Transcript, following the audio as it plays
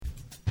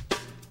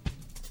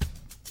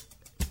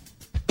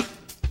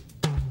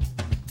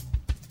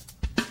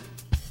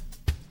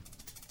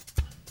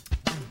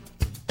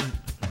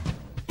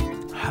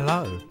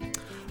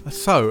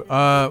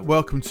Hello.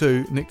 Welcome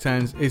to Nick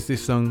Tan's Is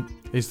This Thing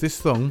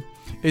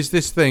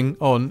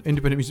on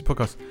Independent Music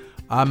Podcast.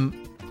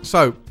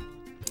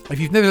 If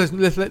you've never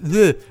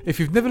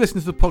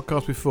listened to the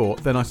podcast before,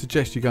 then I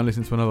suggest you go and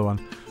listen to another one,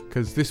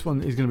 because this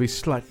one is going to be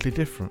slightly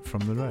different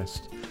from the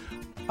rest.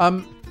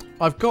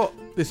 I've got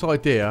this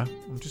idea.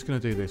 I'm just going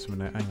to do this a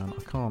minute. Hang on.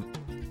 I can't.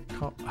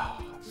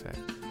 That's it.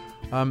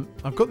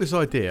 I've got this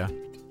idea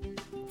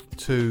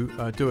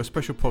to do a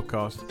special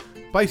podcast,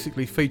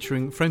 basically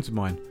featuring friends of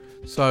mine.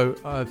 So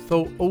I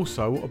thought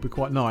also what would be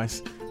quite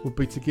nice would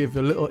be to give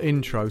a little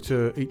intro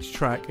to each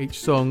track, each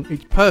song,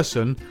 each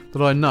person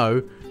that I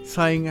know,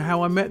 saying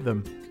how I met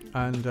them.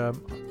 And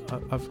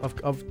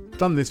I've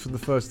done this for the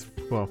first.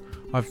 Well,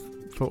 I've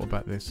thought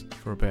about this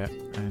for a bit,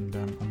 and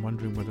I'm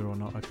wondering whether or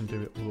not I can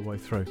do it all the way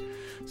through.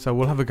 So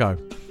we'll have a go.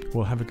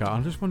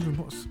 I'm just wondering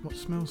what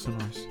smells so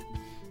nice.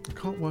 I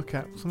can't work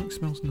out. Something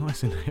smells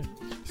nice in here.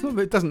 It's not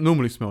that it doesn't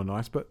normally smell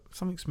nice, but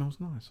something smells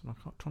nice, and I'm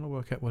trying to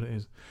work out what it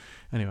is.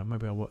 Anyway,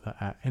 maybe I'll work that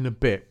out in a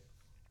bit.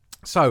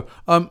 So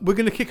we're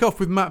going to kick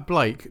off with Matt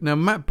Blake. Now,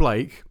 Matt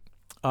Blake,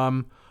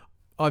 I've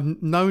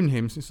known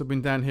him since I've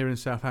been down here in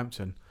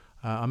Southampton.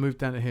 I moved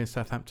down to here in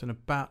Southampton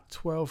about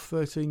 12,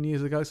 13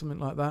 years ago, something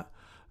like that.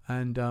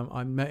 And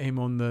I met him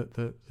on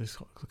this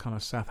kind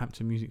of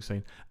Southampton music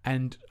scene,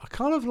 and I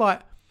kind of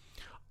like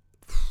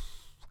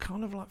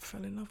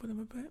fell in love with him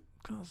a bit.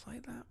 Can't say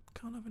that.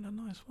 Kind of in a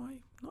nice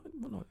way. Not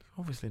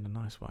obviously in a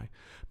nice way,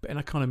 but in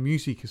a kind of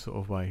music sort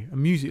of way. A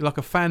music, like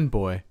a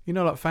fanboy. You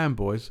know, like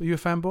fanboys. Are you a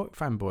fanboy?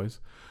 Fanboys.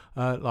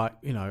 I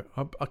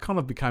kind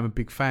of became a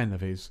big fan of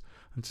his,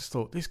 and just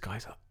thought, this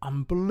guy's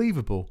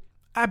unbelievable.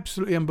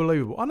 Absolutely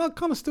unbelievable. And I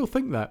kind of still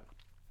think that.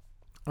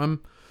 I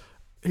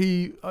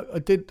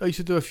used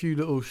to do a few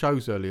little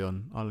shows early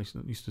on. I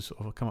used to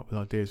sort of come up with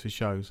ideas for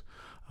shows,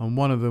 and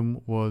one of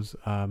them was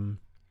a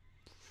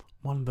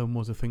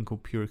thing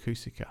called Pure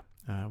Acoustica,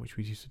 which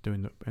we used to do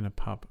in a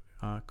pub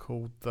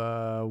called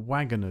the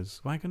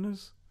Wagoners.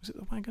 Wagoners? Was it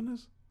the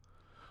Wagoners?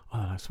 I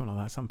don't know, something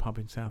like that. Some pub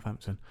in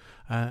Southampton,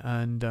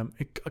 and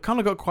it kind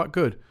of got quite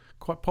good,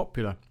 quite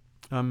popular.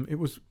 It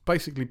was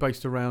basically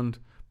based around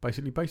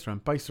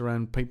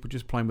people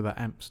just playing with their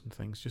amps and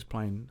things, just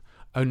playing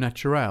au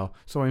naturel.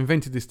 So I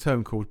invented this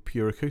term called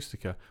Pure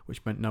Acoustica,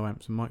 which meant no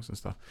amps and mics and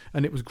stuff.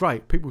 And it was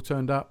great. People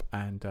turned up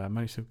and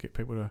managed to get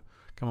people to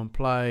come and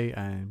play,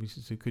 and we used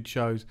to do good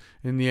shows.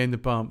 In the end,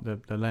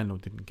 the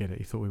landlord didn't get it.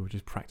 He thought we were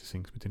just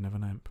practicing because we didn't have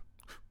an amp.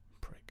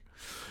 Prick.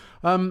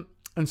 And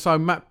so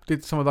Matt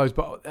did some of those.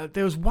 But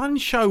there was one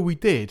show we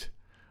did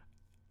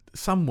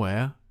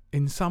somewhere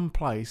in some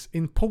place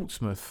in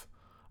Portsmouth.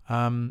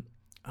 And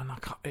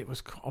it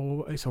was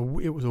a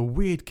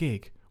weird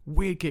gig.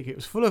 It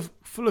was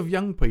full of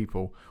young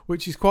people,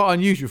 which is quite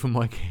unusual for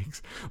my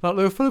gigs. Like,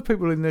 they were full of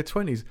people in their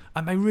 20s,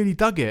 and they really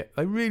dug it.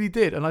 They really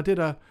did. And I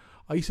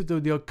used to do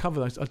the odd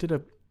cover. I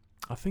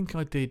think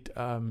I did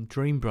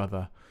Dream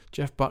Brother,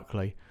 Jeff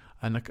Buckley,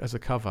 and as a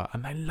cover,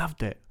 and they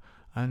loved it.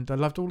 And I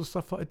loved all the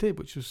stuff that I did,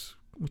 which was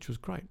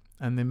great.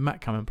 And then Matt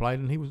came and played,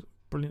 and he was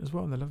brilliant as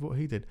well, and they loved what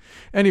he did.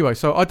 Anyway,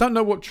 so I don't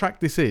know what track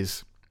this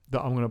is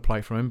that I'm going to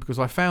play from him, because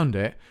I found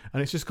it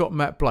and it's just got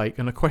Matt Blake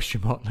and a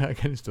question mark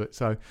against it.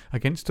 So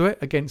against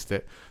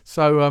it.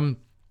 So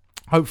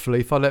hopefully,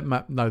 if I let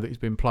Matt know that he's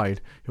been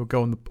played, he'll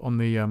go on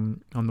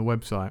the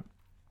website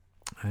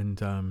and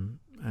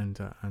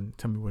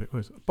tell me what it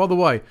was. By the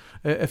way,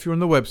 if you're on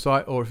the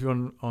website or if you're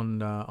on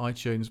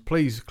iTunes,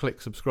 please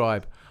click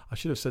subscribe. I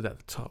should have said that at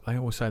the top. They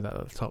always say that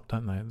at the top,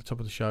 don't they? At the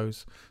top of the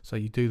shows. So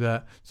you do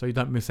that so you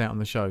don't miss out on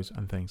the shows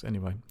and things.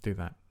 Anyway, do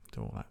that.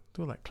 Do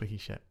all that clicky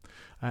shit.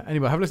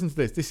 Anyway, have a listen to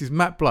this. This is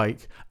Matt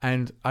Blake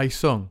and a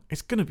song.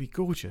 It's going to be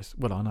gorgeous.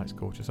 Well, I know it's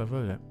gorgeous. I've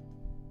heard it.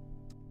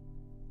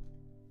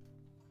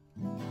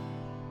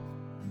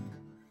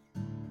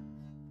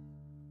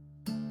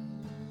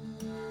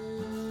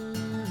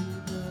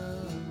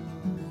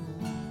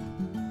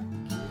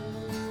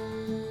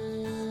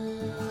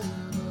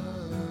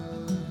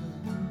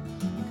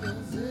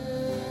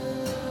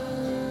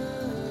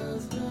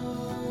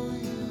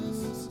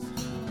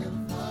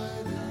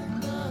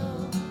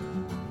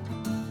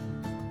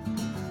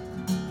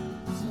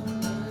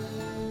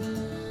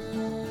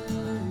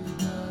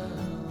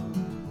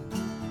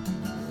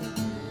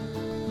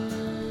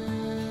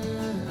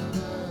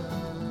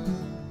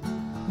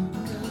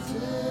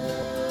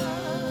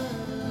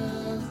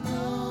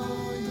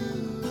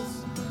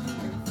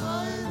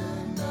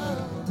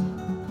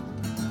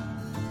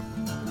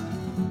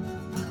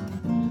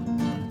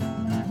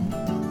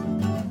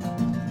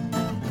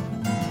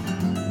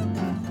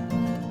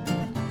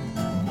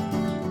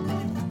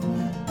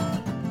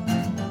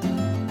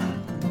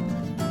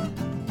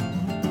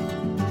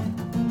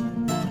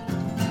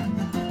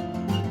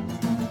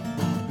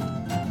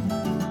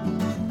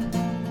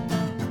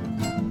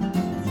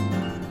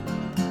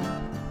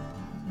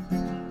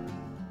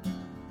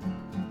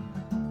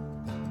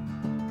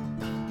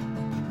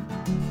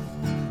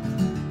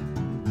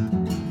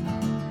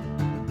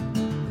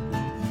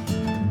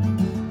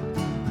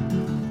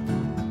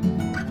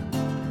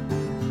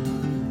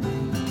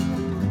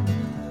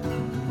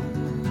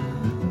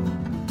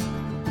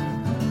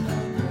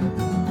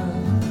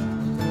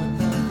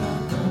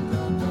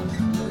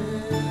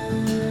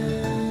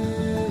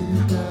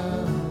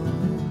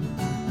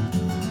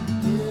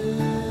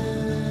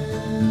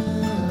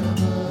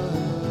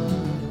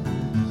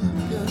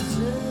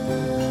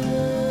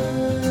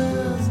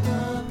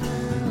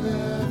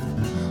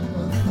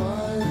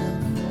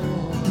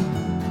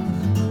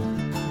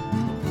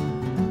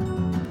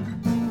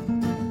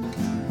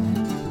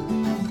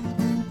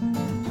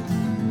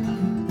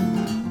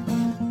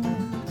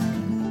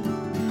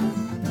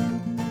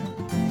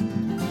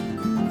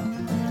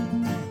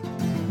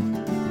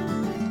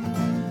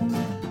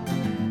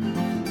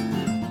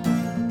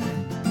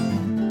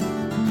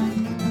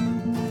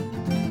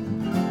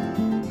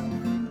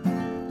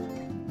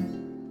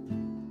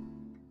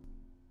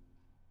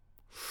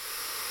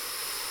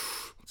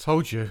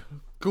 Told you,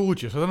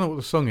 gorgeous. I don't know what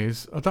the song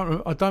is. I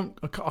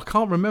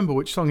can't remember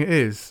which song it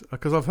is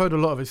because I've heard a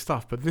lot of his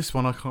stuff, but this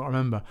one I can't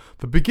remember.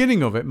 The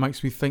beginning of it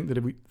makes me think that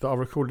I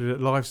recorded it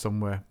live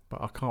somewhere,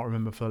 but I can't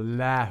remember for the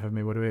life of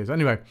me what it is.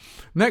 Anyway,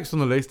 next on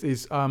the list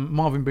is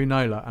Marvin B.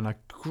 Naylor and a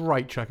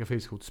great track of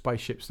his called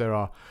 "Spaceships There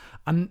Are."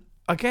 And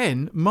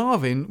again,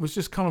 Marvin was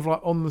just kind of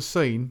like on the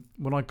scene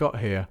when I got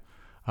here.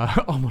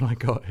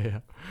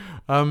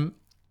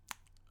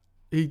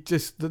 He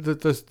just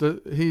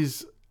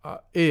his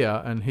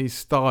ear and his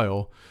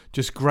style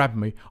just grabbed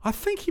me. I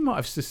think he might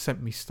have just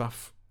sent me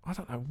stuff. I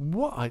don't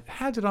know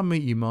how did I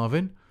meet you,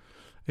 Marvin?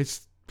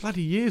 It's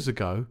bloody years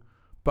ago,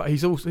 but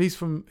he's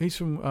from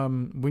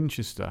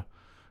Winchester,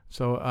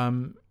 so I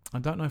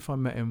don't know if I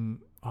met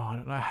him. I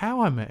don't know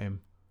how I met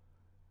him.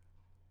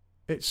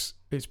 It's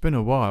been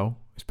a while.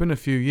 It's been a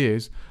few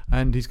years,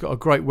 and he's got a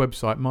great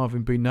website,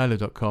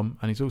 marvinbnaylor.com,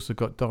 and he's also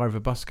got Diary of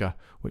a Busker,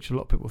 which a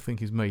lot of people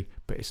think is me,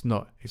 but it's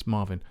not. It's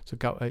Marvin. So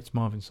it's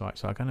Marvin's site.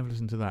 So I can have a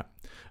listen to that.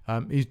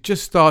 He's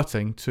just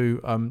starting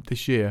to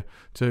this year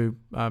to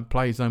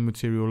play his own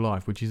material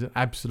live, which is an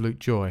absolute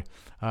joy.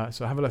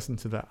 So have a listen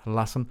to that.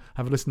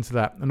 Have a listen to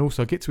that, and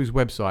also get to his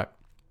website.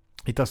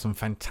 He does there's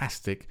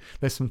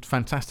some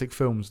fantastic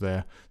films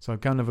there. So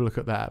go and have a look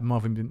at that at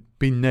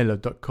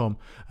marvinbnaylor.com.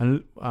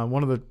 And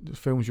one of the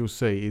films you'll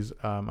see is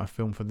a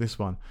film for this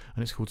one,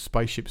 and it's called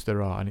Spaceships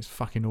There Are, and it's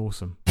fucking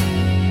awesome.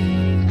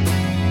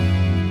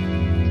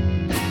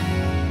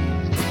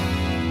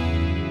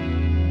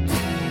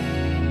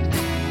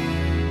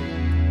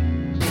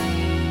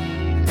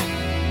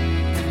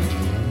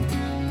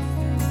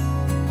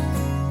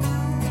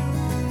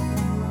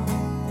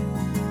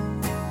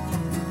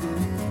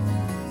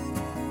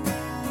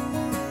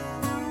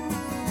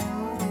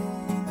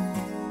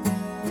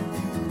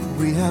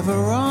 We have a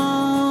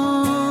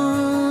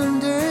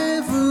rendezvous,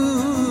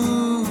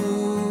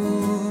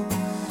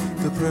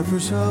 the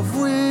purpose of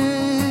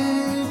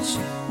which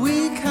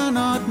we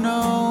cannot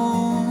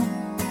know.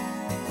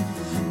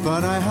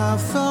 But I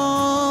have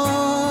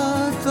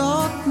thought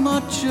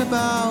much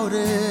about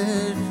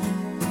it,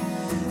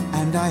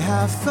 and I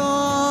have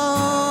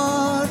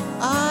thought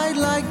I'd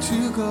like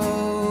to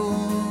go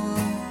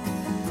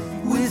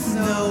with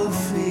no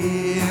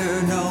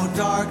fear, no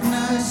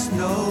darkness,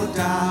 no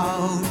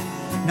doubt.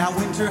 Now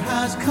winter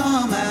has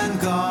come and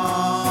gone.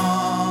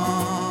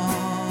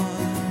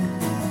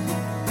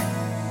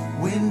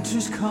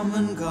 Winter's come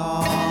and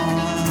gone.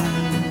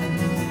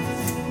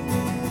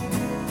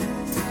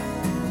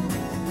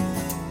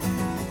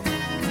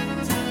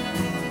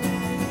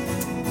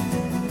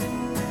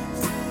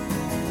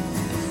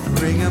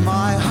 Ring of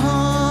my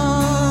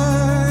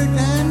heart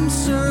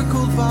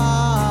encircled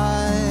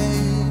by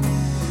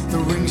the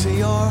rings of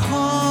your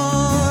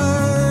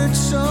heart,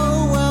 so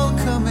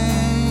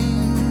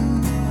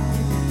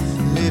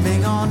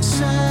living on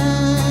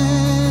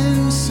senses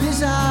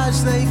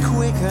as they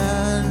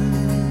quicken,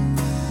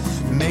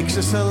 makes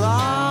us alive.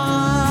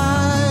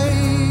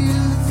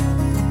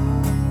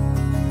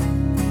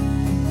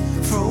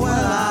 For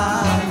well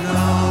I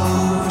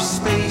know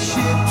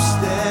spaceships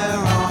there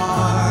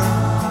are,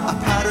 a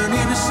pattern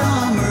in a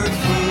summer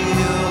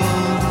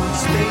field.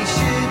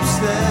 Spaceships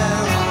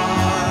there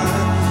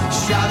are,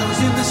 shadows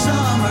in the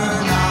summer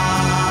night.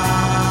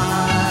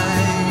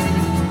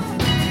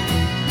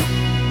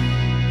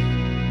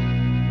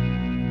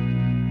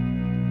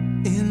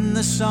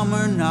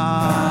 Summer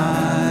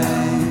night.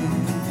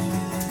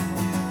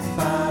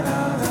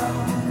 Ba-da-dum,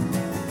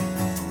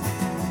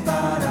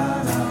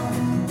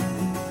 ba-da-dum,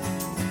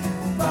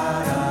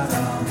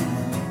 ba-da-dum.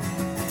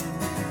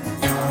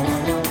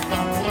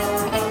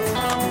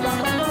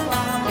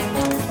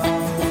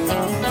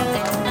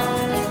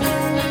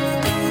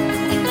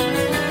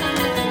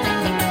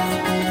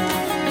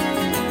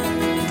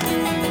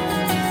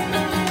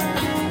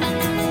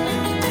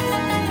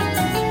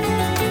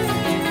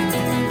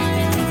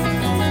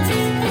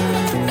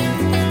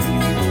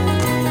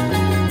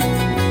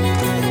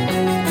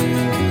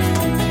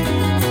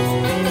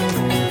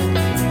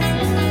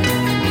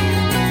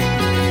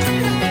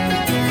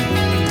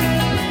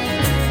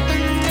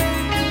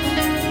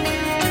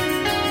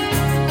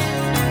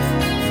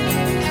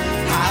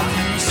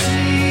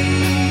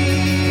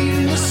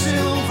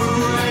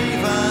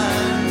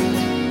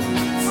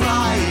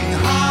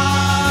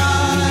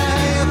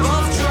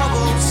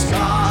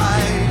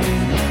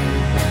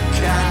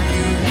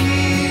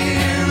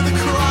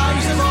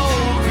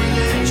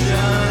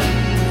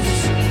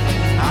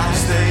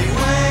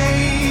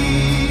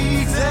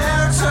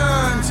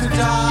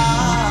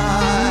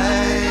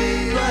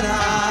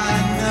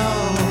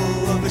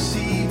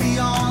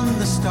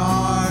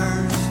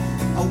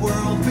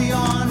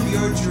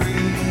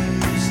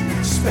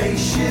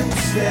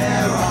 Spaceships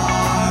there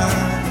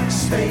are,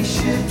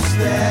 spaceships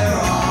there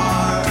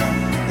are,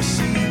 a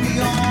sea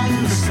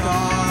beyond the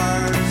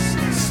stars.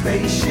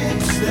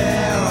 Spaceships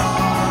there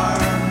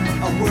are,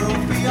 a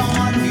world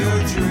beyond your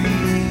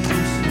dreams.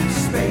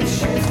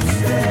 Spaceships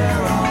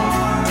there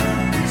are,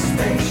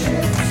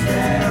 spaceships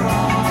there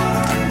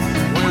are,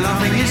 where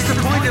nothing is the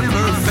point of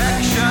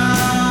perfection.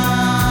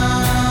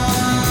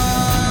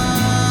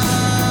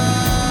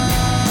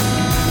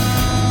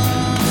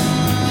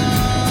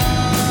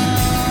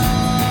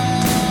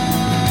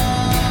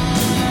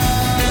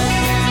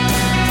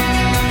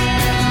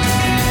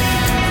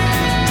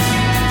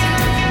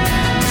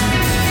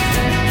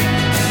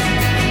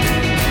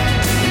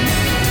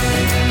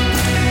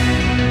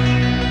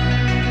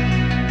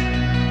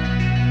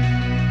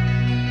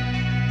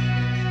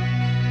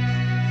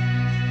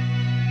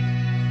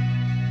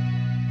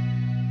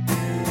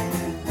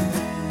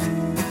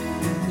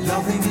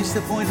 Loving is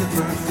the point of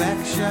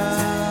perfection.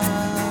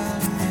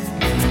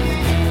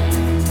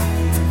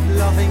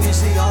 Loving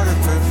is the art of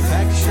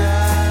perfection.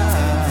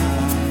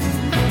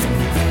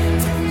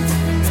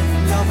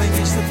 Loving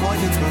is the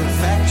point of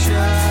perfection.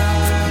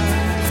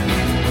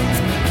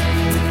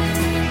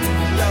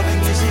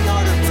 Loving is the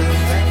art of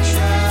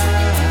perfection.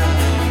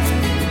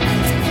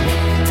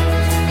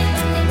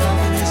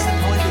 Loving is the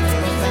point of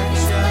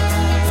perfection.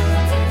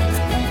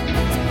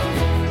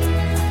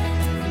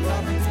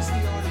 Loving is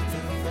the art of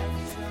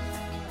perfection.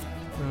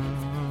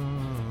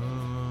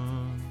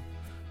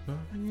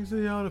 Loving is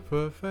the art of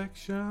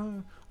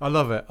perfection. I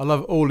love it. I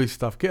love all his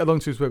stuff. Get along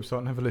to his website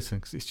and have a listen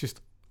because it's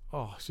just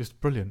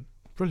brilliant.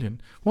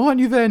 Brilliant. Why aren't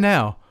you there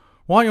now?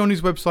 Why aren't you on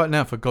his website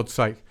now, for God's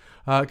sake?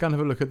 Go and have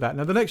a look at that.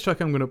 Now, the next track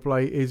I'm going to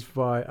play is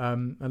by a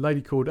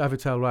lady called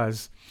Avital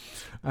Raz.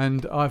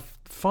 And I've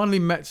finally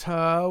met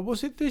her,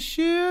 was it this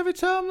year,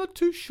 Avital? I'm not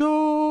too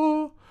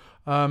sure.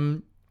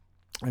 And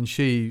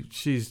she's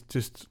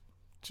just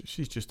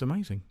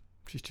amazing.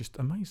 She's just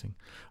amazing.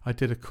 I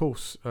did a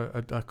course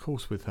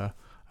with her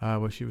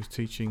where she was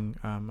teaching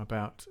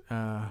about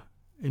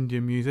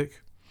Indian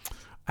music.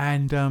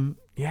 And I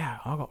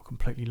got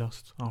completely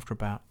lost after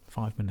about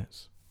 5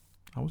 minutes.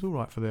 I was all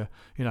right for the,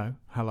 hello,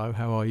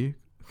 how are you?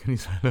 Can you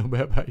say a little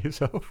bit about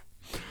yourself?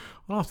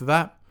 Well, after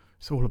that,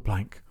 it's all a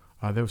blank.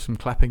 There was some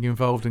clapping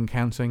involved and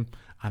counting,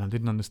 and I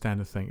didn't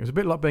understand a thing. It was a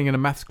bit like being in a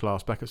maths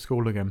class back at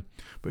school again.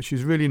 But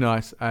she's really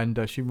nice, and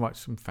she writes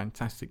some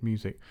fantastic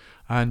music.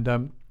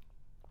 And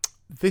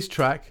this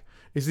track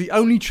is the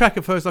only track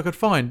of hers I could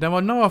find. Now, I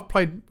know I've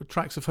played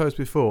tracks of hers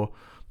before,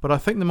 but I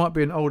think there might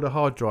be an older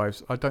hard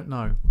drives. I don't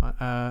know.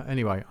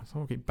 Anyway,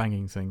 I'll keep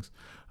banging things.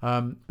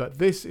 But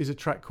this is a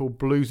track called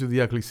Blues of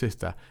the Ugly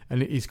Sister,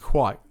 and it is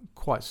quite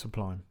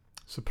sublime.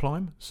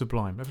 Sublime?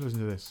 Sublime. Let's listen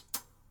to this.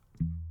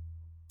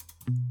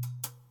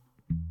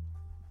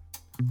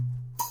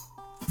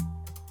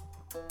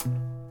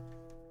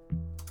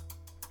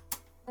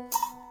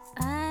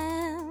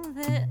 I'm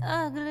the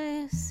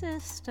ugly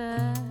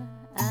sister,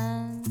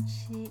 and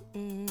she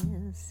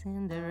is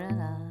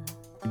Cinderella.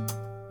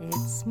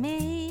 It's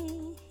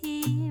me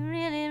he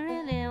really,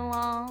 really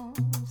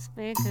wants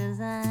because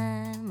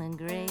I'm a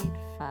great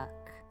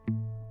fuck.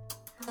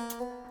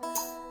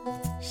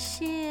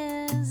 She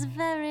is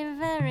very,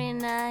 very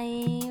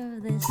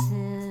naive. This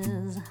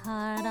is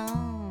hard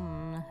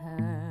on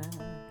her.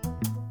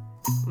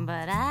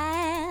 But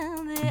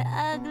I'm the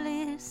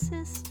ugly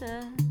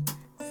sister,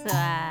 so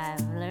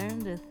I've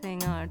learned a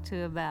thing or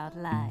two about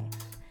life.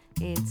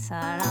 It's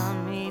hard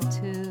on me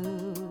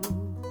too.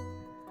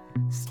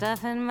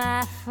 Stuffing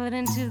my foot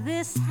into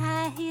this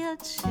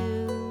high-heeled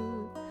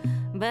shoe,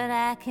 but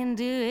I can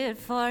do it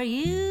for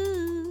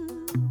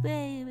you,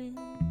 baby.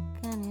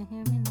 Can you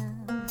hear me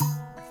now?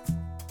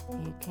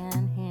 You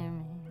can hear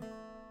me.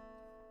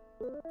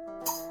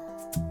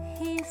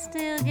 He's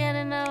still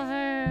getting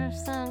over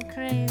some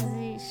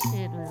crazy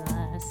shit with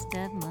our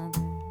stepmother.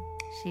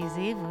 She's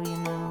evil, you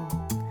know,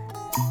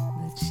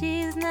 but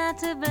she's not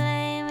to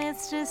blame.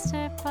 It's just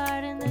her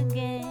part in the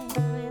game.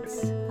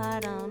 It's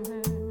hard on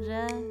her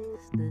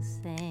just the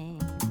same.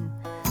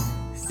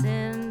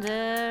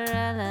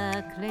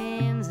 Cinderella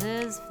cleans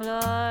his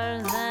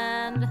floors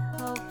and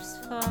hopes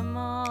for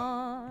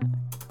more.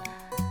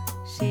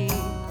 She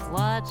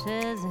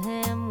watches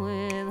him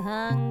with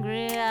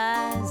hungry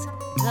eyes,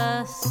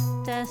 thus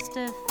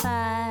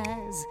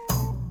testifies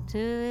to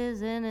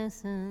his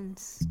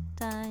innocence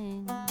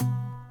dying.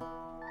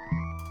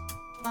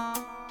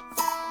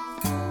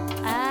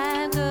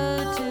 I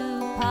go to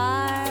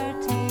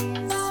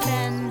parties,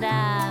 spend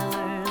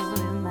hours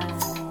with my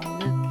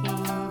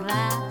looking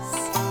glass,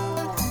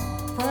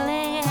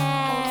 pulling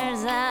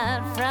hairs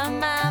out from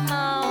my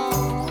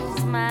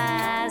moles.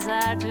 My eyes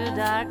are too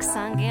dark,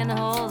 sunk in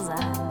holes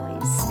I'm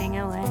wasting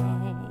away.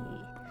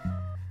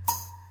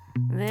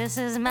 This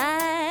is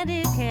my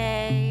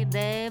decay,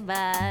 day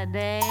by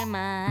day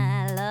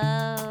my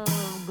love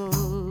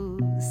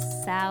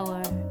goes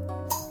sour,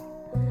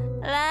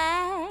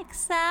 like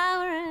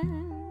sour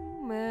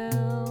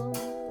milk.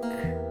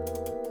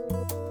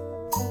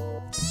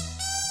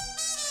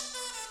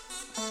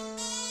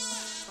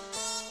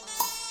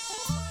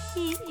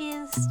 He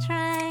is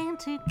trying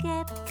to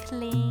get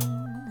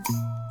clean.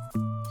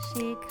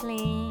 She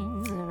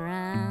cleans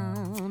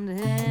around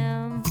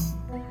him,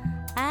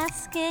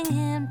 asking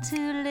him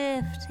to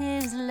lift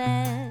his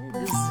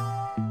legs.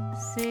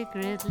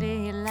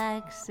 Secretly he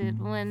likes it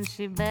when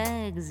she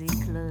begs. He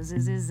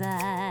closes his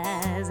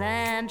eyes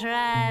and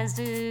tries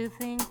to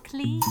think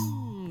clean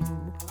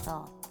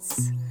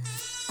thoughts.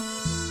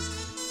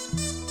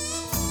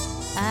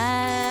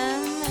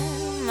 I'm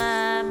in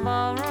my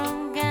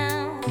ballroom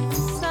gown,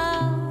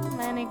 so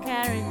many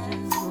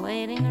carriages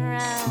waiting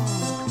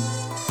around,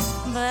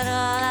 but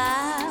all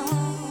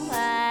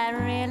I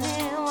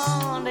really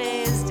want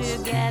is to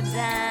get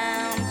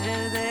down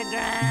to the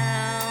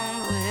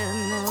ground with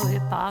no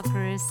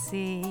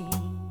hypocrisy,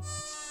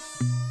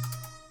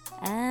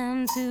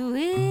 and to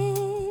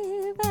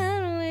weep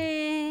and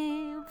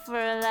weep for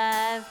a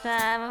life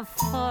I'm a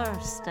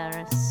forced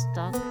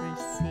aristocracy.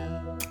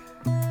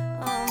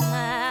 Oh,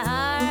 my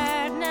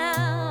heart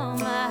now,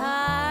 my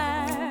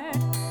heart,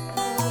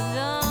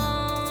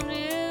 don't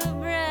you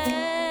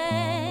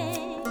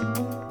break.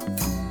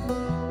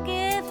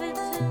 Give it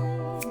to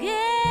me,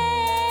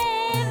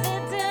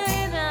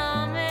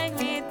 don't make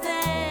me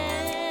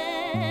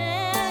take it.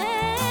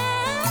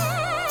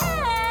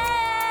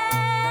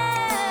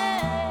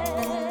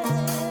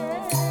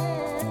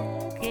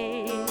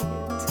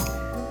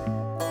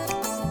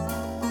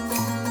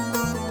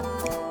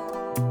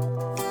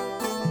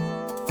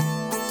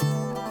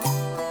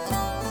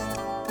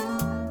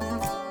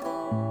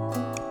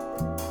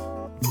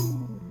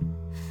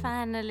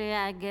 Finally,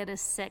 I get a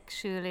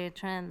sexually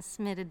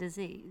transmitted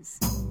disease.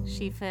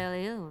 She fell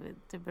ill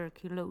with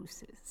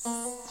tuberculosis.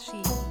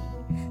 She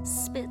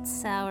spits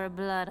sour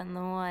blood on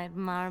the white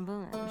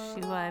marble and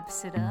she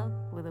wipes it up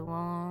with a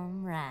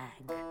warm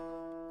rag.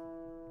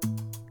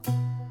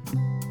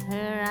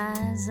 Her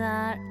eyes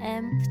are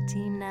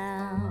empty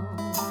now.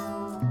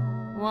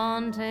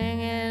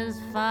 Wanting is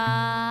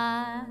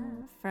far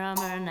from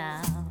her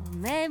now.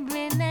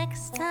 Maybe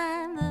next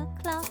time the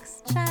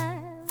clocks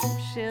chime,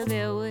 she'll be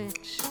a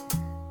witch,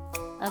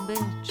 a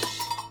bitch.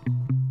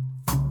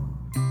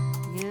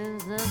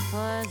 Use the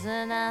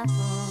poison apple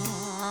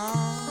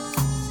on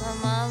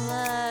some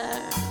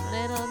other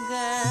little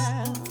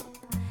girl.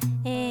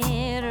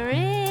 It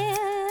really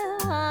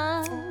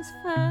was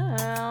for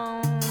her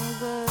own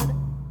good,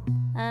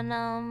 and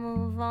I'll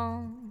move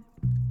on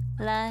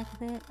like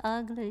the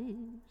ugly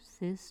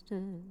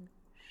sister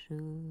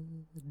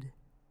should.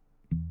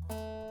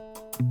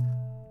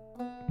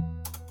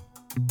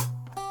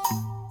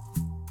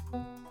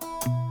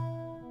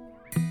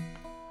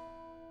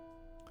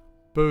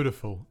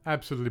 Beautiful.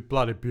 Absolutely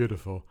bloody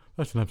beautiful.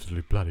 That's an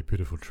absolutely bloody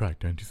beautiful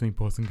track, don't you think,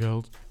 boys and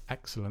girls?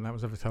 Excellent. That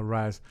was Avatar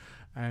Raz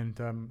and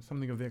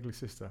something of the Ugly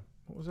Sister.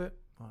 What was it?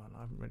 I don't know.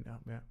 I haven't written it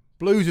up yet.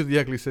 Blues of the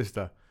Ugly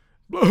Sister.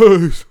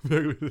 Blues of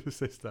the Ugly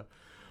Sister.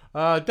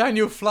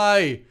 Daniel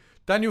Flay.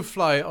 Daniel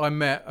Flay I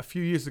met a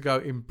few years ago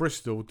in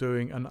Bristol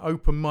doing an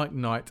open mic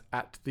night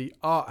at the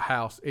Art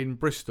House in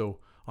Bristol.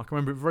 I can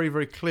remember it very,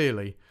 very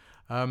clearly.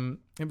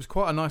 It was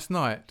quite a nice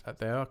night at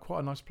there, quite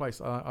a nice place.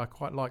 I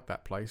quite liked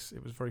that place.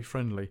 It was very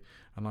friendly,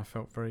 and I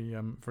felt very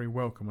very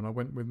welcome. And I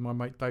went with my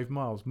mate Dave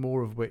Miles,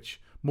 more of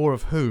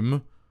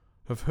whom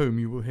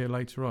you will hear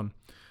later on.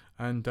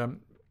 And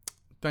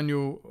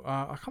Daniel,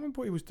 I can't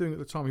remember what he was doing at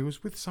the time. He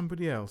was with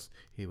somebody else.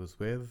 I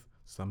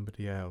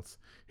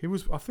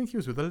think he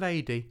was with a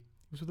lady.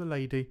 He was with a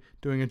lady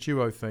doing a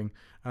duo thing,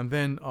 and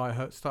then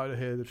I started to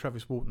hear the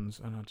Travis Waltons,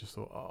 and I just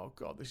thought, oh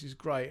god, this is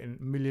great.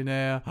 And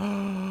Millionaire,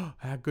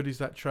 how good is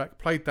that track?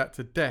 Played that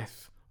to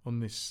death on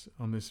this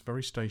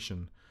very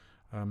station.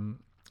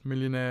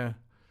 Millionaire,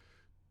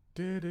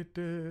 and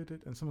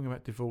something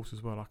about divorce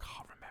as well. I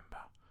can't remember.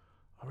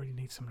 I really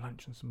need some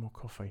lunch and some more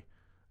coffee.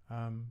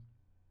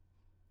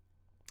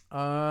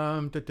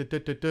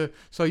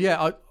 So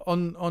yeah,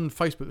 on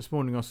Facebook this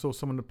morning I saw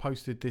someone had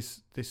posted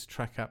this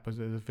track up as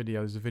a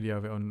video. There's a video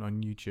of it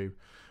on YouTube,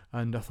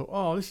 and I thought,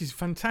 oh, this is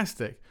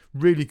fantastic,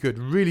 really good,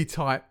 really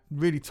tight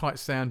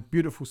sound,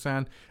 beautiful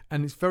sound,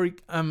 and it's very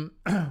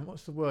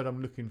what's the word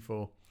I'm looking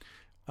for?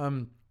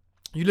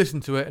 You listen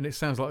to it and it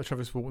sounds like the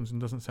Travis Waltons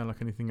and doesn't sound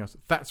like anything else.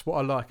 That's what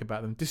I like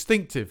about them.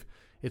 Distinctive.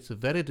 It's a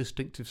very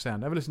distinctive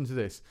sound. Have a listen to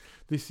this.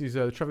 This is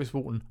Travis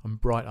Walton and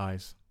Bright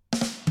Eyes.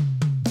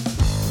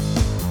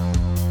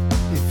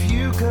 If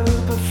you go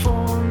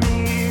before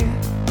me,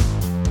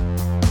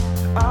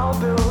 I'll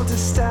build a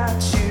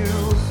statue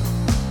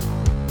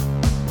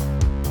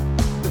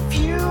of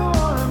you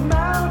on a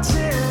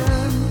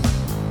mountain.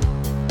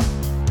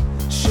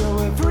 Show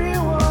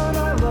everyone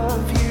I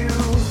love you.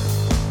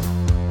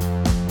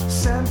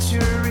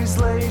 Centuries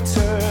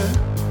later,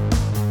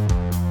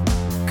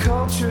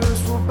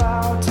 cultures will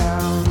bow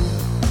down.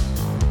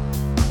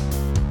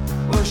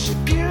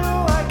 Worship you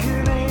like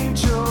an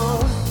angel,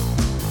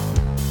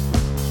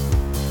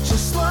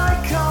 just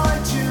like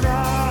I do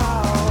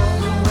now.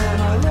 And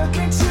when I look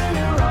into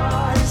your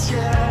eyes,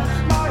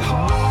 yeah,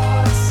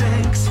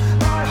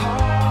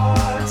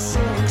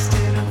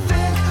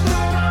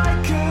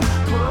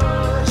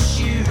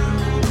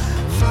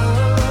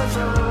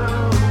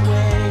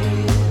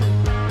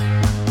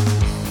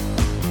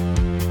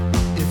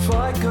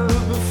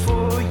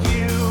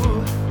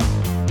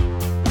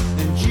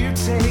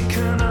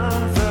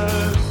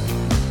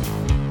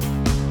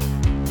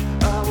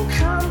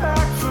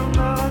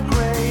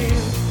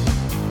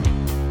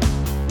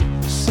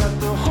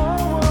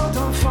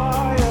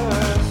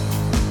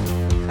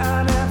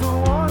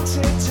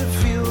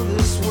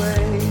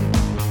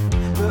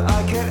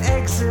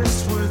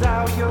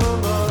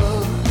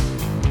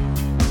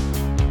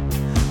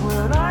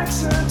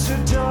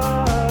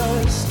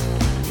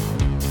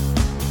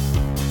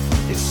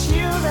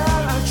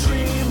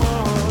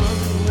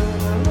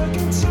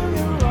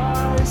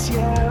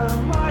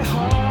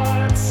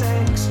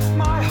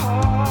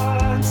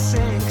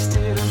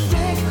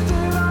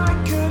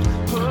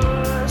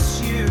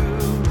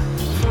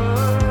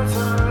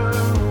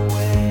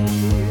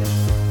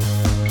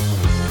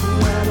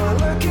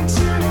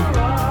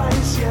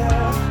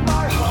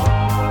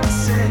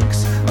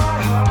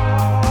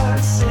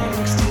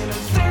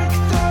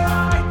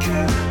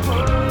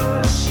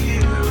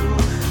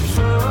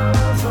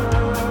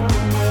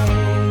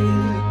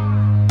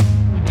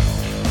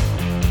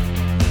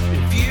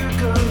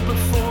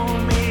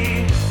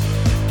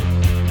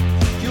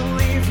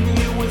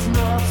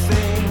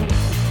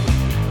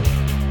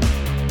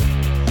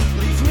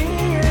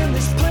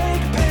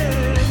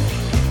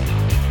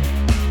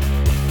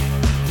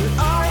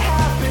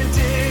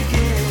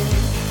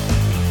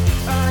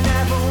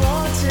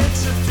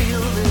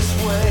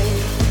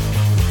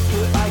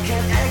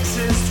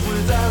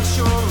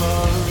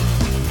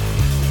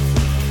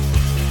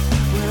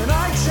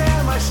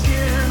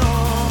 skin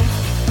off.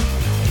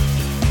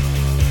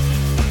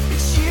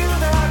 It's you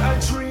that I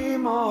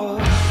dream of.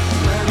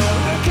 When I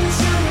look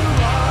into your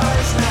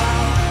eyes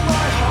now,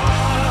 my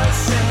heart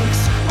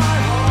sinks, my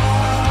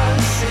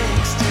heart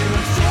sinks. Do you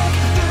think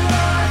that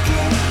I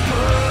can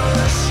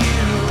push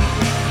you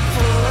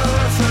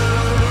further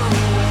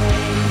away?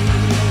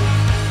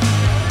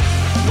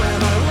 When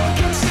I look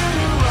into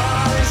your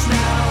eyes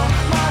now,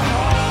 my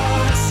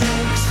heart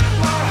sinks,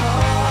 my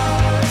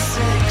heart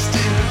sinks. Do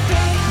you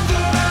think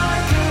that I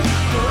can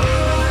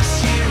push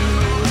you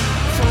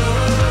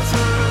further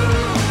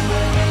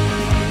away?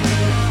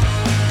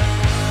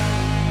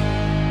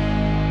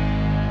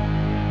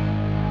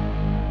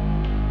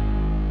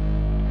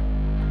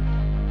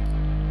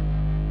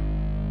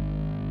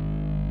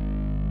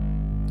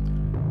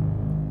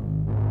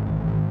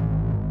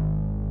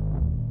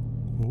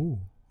 Ooh,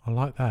 I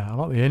like that. I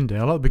like the ending.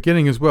 I like the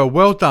beginning as well.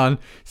 Well done.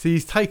 See,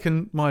 he's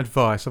taken my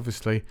advice,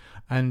 obviously,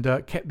 and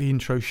kept the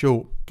intro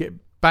short.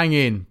 Bang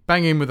in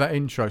with that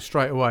intro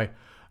straight away.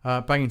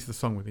 Bang into the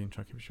song with the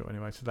intro. Keep it short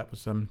anyway. So that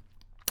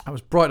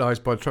was Bright Eyes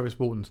by Travis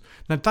Waltons.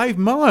 Now, Dave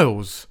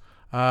Miles,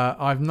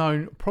 I've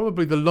known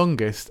probably the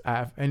longest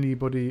out of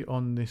anybody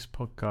on this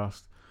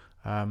podcast.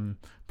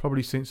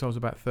 Probably since I was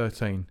about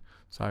 13.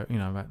 So,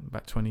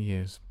 about 20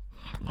 years.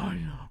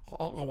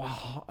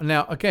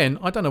 Now, again,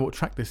 I don't know what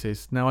track this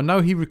is. Now, I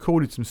know he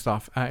recorded some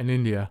stuff out in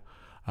India,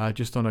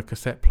 just on a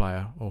cassette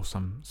player or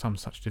some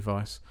such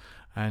device.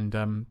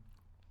 And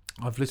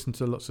I've listened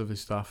to lots of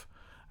his stuff.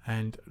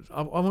 And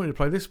I wanted to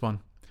play this one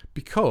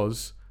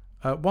because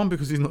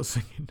he's not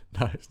singing.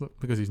 No, it's not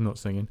because he's not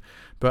singing.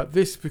 But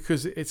this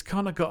because it's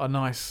kind of got a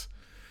nice,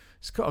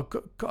 got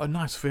a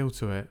nice feel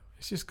to it.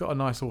 It's just got a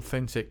nice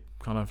authentic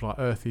kind of like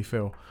earthy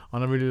feel,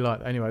 and I really like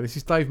that. Anyway, this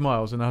is Dave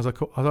Miles, and as I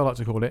like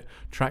to call it,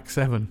 track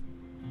 7.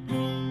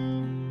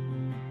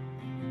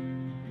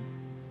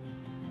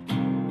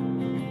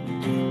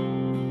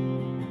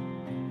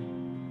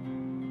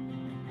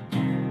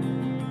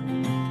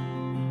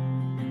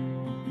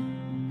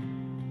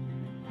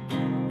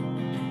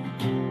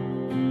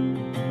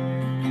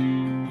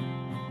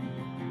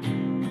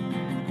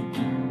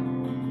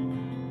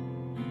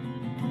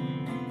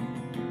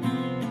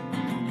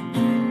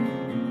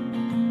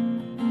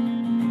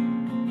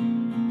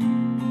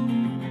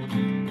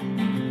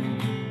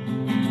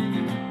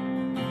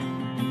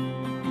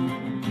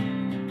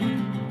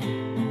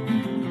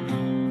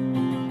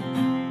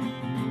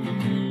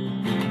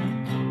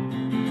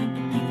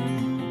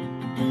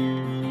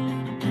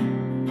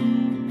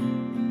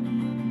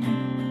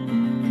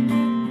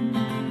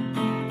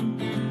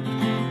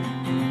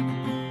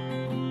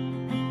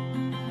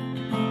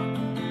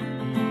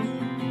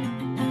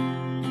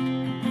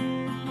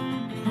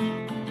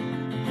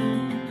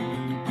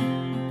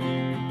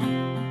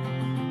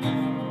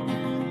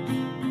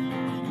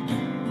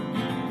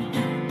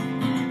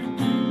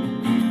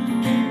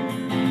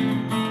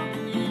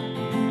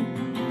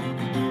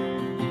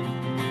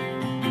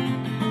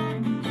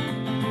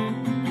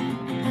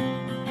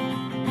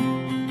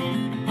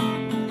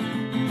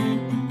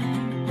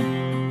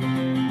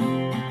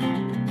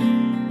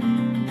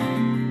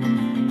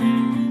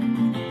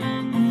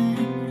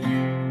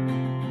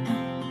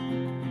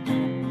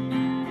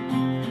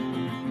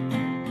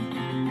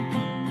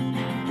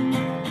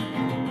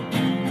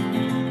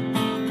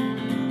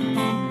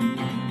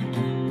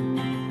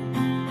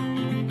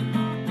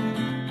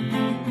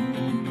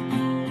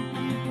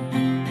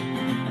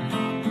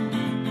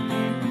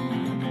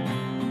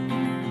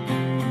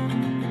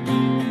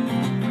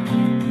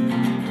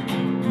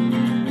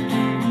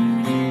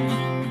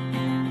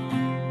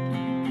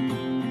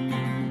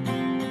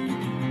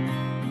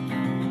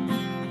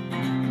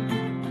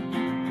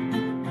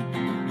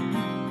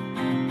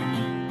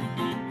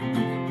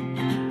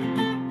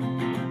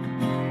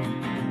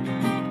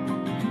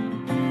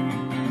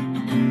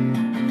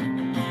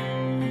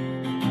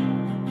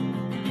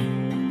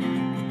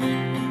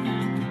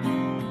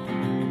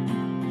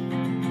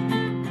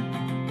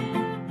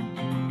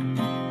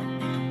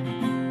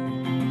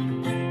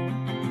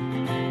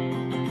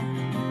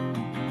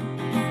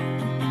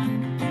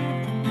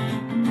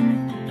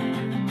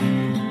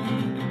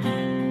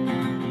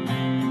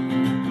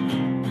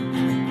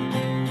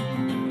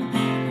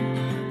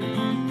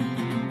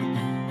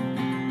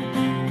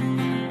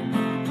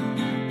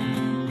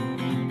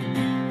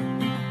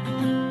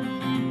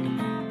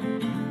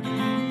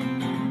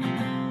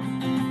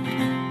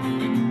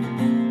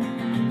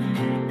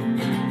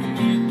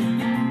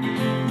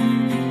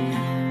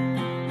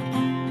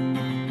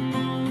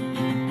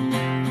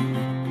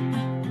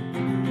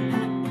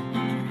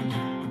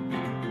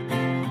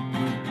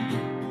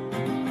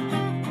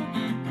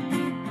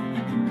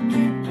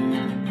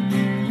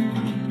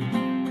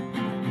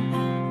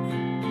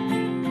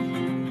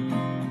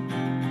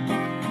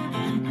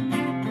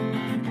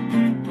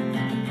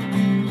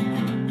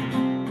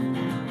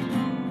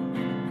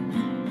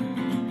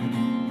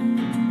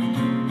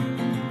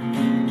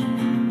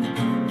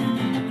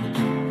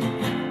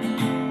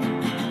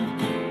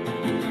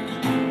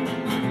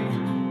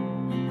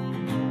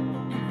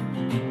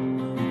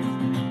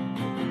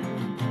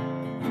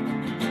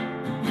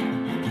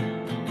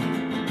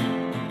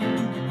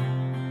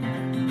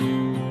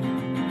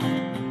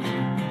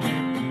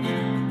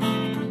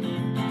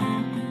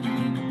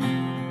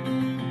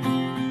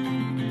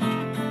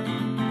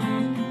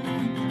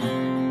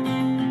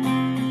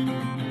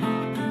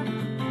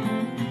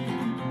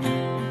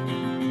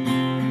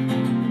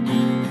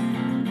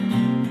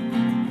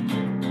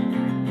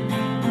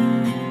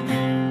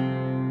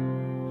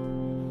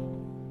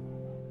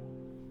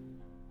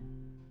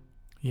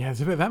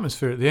 there's a bit of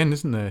atmosphere at the end,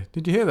 isn't there?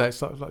 Did you hear that?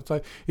 It's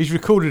like he's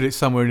recorded it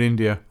somewhere in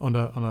India on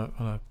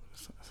a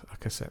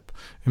cassette.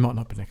 It might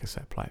not have been a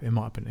cassette player. It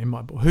might have been.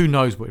 Who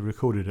knows what he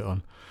recorded it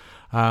on?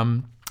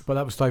 But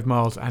that was Dave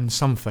Miles and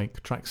Something,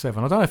 track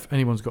 7. I don't know if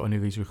anyone's got any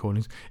of these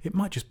recordings. It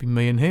might just be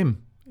me and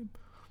him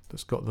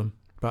that's got them.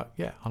 But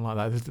yeah, I like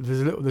that.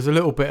 There's a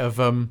little bit of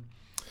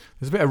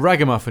there's a bit of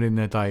ragamuffin in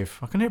there, Dave.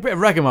 I can hear a bit of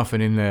ragamuffin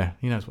in there.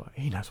 He knows what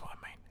I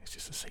mean. It's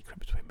just a secret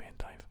between me and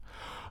Dave.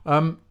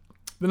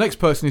 The next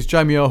person is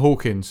Jamie R.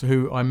 Hawkins,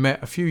 who I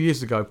met a few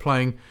years ago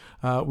playing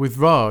with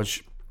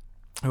Raj.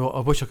 Who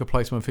I wish I could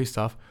play some of his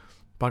stuff.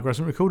 Bugger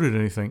hasn't recorded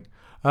anything.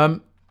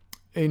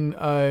 In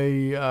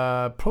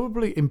a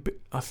probably in,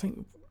 I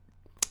think,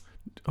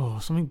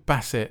 something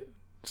Bassett,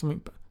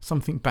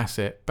 something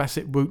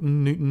Bassett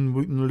Wooten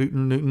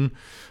Luton.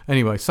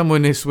 Anyway, somewhere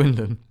near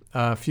Swindon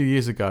a few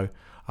years ago,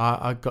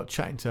 I got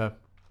chatting to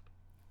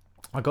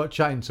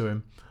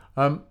him,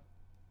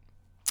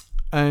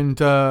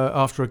 and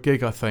after a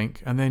gig, I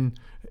think, and then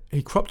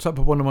he cropped up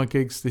at one of my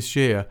gigs this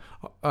year.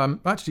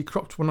 Actually,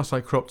 when I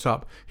say cropped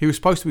up, he was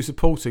supposed to be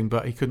supporting,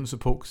 but he couldn't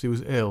support because he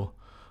was ill.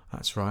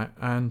 That's right,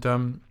 and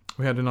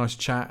we had a nice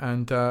chat,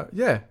 and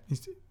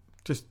he's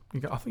just.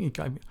 I think he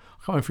gave me.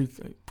 I can't remember if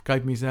he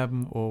gave me his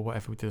album or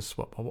whatever. We did a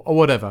swap or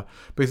whatever.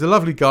 But he's a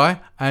lovely guy,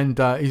 and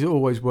he's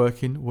always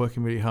working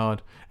really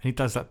hard. And he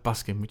does that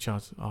busking, which I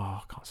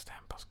can't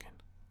stand busking.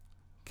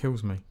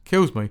 Kills me.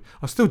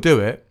 I still do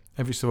it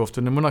every so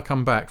often, and when I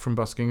come back from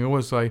busking, I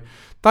always say,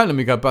 "Don't let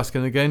me go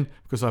busking again,"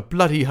 because I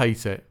bloody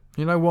hate it.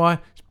 You know why?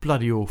 It's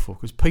bloody awful.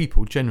 Because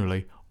people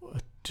generally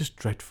are just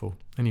dreadful.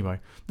 Anyway,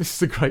 this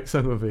is a great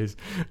song of his.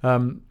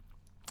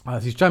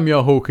 This is Jamie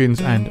R. Hawkins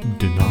and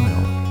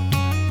Denial.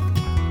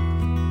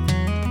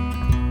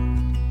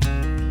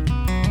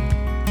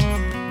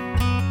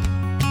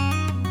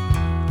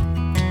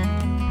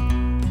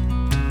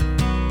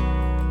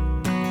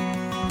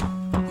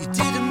 You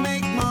didn't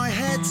make my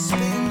head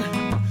spin.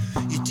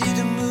 You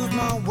didn't move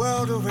my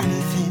world or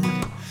anything.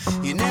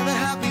 You never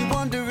had me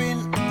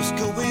wondering what's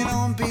going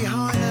on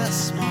behind that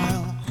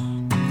smile.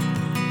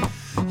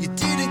 You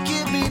didn't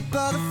give me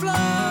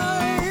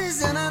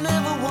butterflies, and I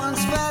never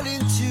once fell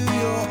into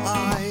your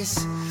eyes.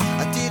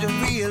 I didn't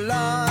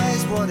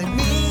realize what it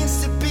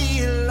means to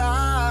be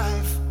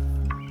alive.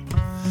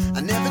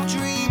 I never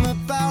dream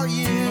about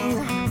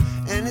you,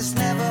 and it's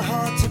never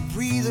hard to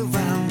breathe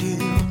around you.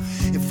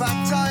 In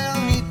fact, I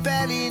only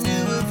barely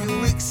knew of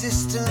your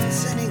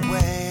existence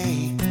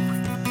anyway.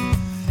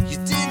 You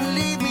didn't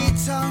leave me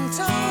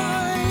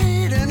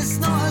tongue-tied, and it's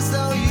not as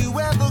though you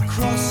ever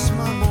crossed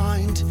my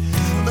mind.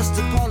 I must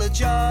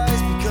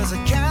apologize because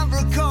I can't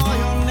recall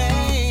your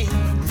name.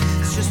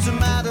 It's just a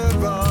matter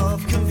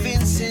of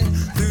convincing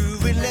through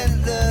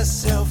relentless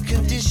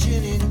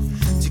self-conditioning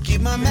to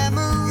keep my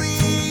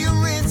memory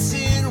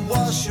rinsing,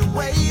 wash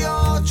away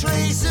your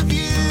trace of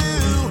you.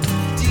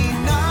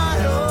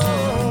 Denial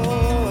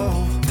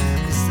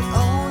is the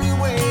only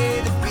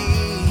way to be.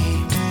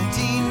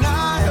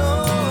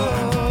 Denial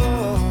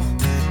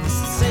is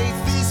the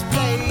safest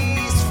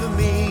place for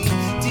me.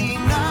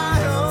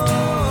 Denial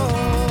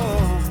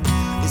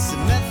is the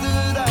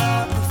method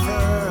I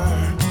prefer.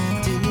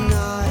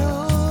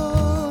 Denial,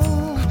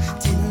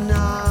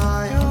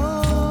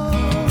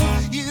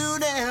 you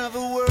never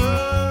were.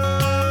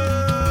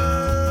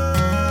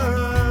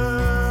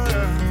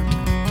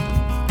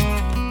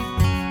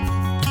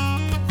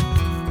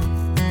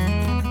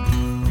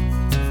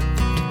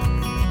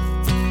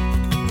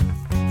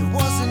 There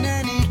wasn't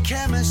any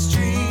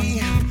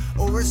chemistry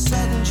or a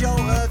sudden jolt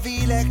of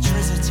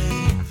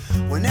electricity.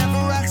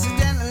 Whenever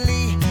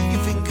accidentally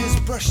your fingers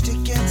brushed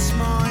against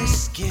my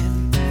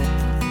skin.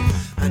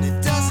 And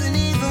it doesn't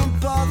even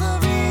bother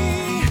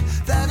me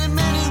that in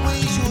many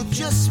ways you're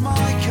just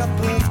my cup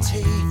of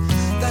tea.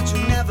 That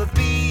you'll never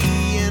be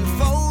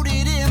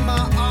enfolded in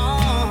my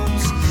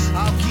arms.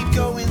 I'll keep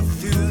going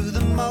through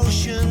the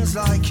motions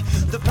like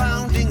the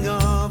pounding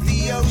of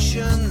the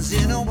oceans.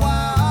 In a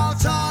while,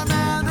 time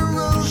and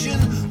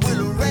erosion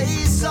will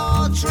erase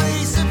all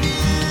trace of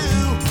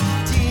you.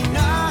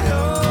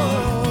 Denial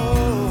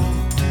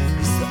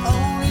is the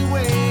only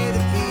way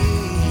to be.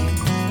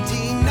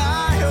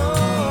 Denial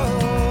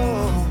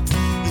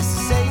is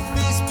the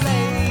safest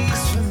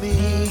place for me.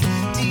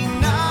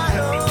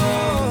 Denial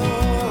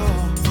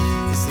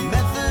is the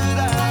method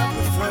I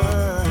prefer.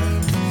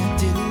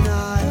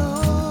 Denial,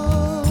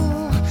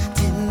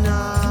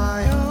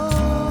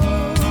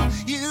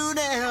 you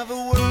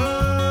never were.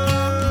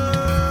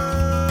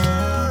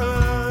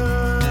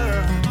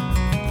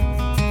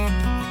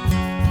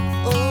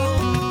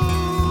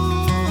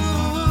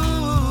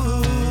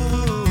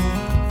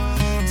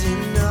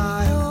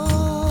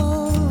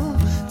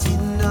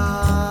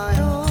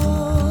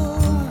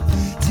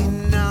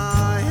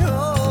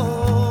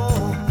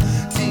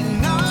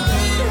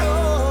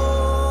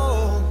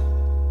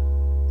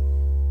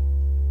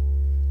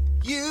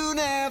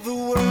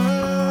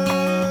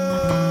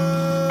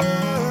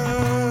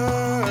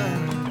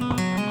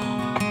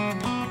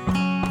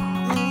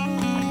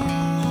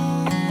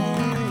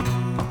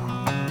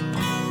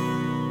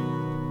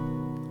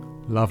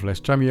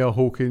 Loveless, Jamie L.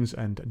 Hawkins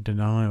and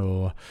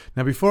Denial.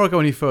 Now, before I go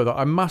any further,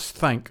 I must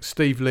thank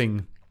Steve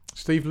Ling.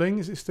 Steve Ling?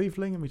 Is it Steve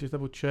Ling? Let me just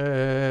double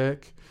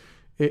check.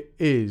 It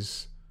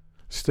is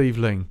Steve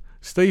Ling.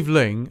 Steve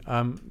Ling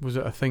was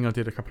a thing I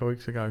did a couple of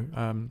weeks ago.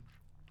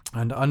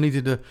 And I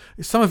needed to...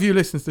 Some of you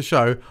listen to the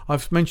show,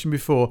 I've mentioned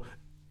before,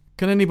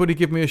 can anybody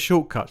give me a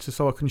shortcut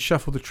so I can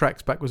shuffle the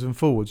tracks backwards and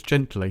forwards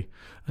gently?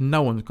 And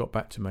no one's got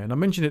back to me. And I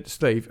mentioned it to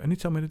Steve, and he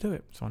told me to do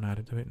it. So I know how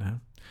to do it now.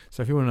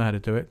 So if you want to know how to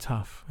do it,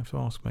 tough. You have to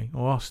ask me.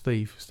 Or ask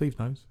Steve. Steve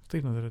knows.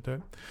 Steve knows how to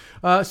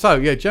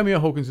do it. Jamie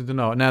Hawkins and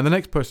Denial. Now, the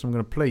next person I'm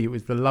going to play you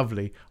is the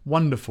lovely,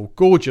 wonderful,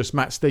 gorgeous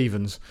Matt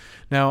Stevens.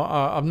 Now,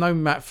 I've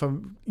known Matt for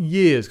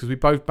years because we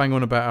both bang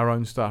on about our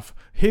own stuff.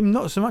 Him,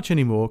 not so much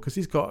anymore because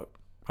he's got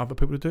other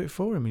people to do it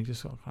for him. He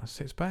just sort of kind of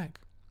sits back.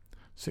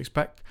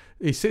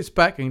 He sits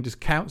back and just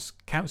counts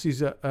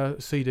his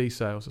CD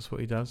sales. That's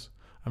what he does.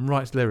 And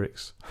writes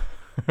lyrics.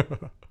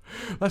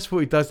 That's what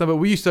he does. No, but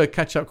we used to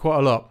catch up quite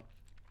a lot.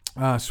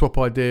 Swap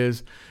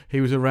ideas.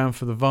 He was around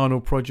for the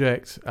Vinyl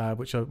Project,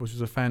 which was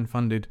a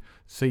fan-funded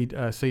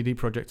CD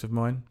project of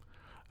mine,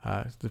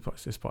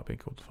 despite being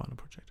called the Vinyl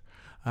Project.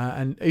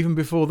 And even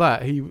before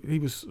that, he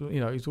was,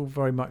 he's all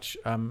very much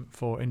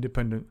for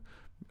independent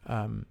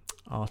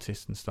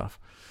artists and stuff.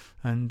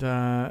 And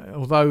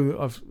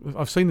although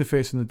I've seen the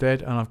Fierce and the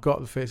Dead, and I've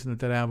got the Fierce and the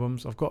Dead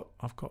albums, I've got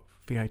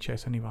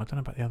VHS anyway. I don't know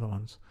about the other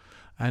ones.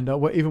 And I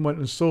even went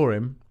and saw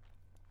him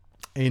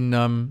in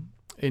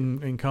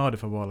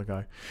Cardiff a while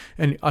ago,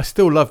 and I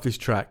still love this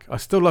track. I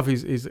still love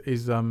his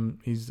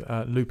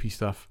loopy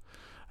stuff,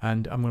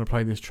 and I'm going to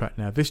play this track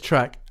now. This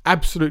track,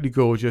 absolutely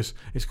gorgeous.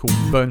 It's called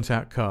Burnt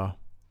Out Car.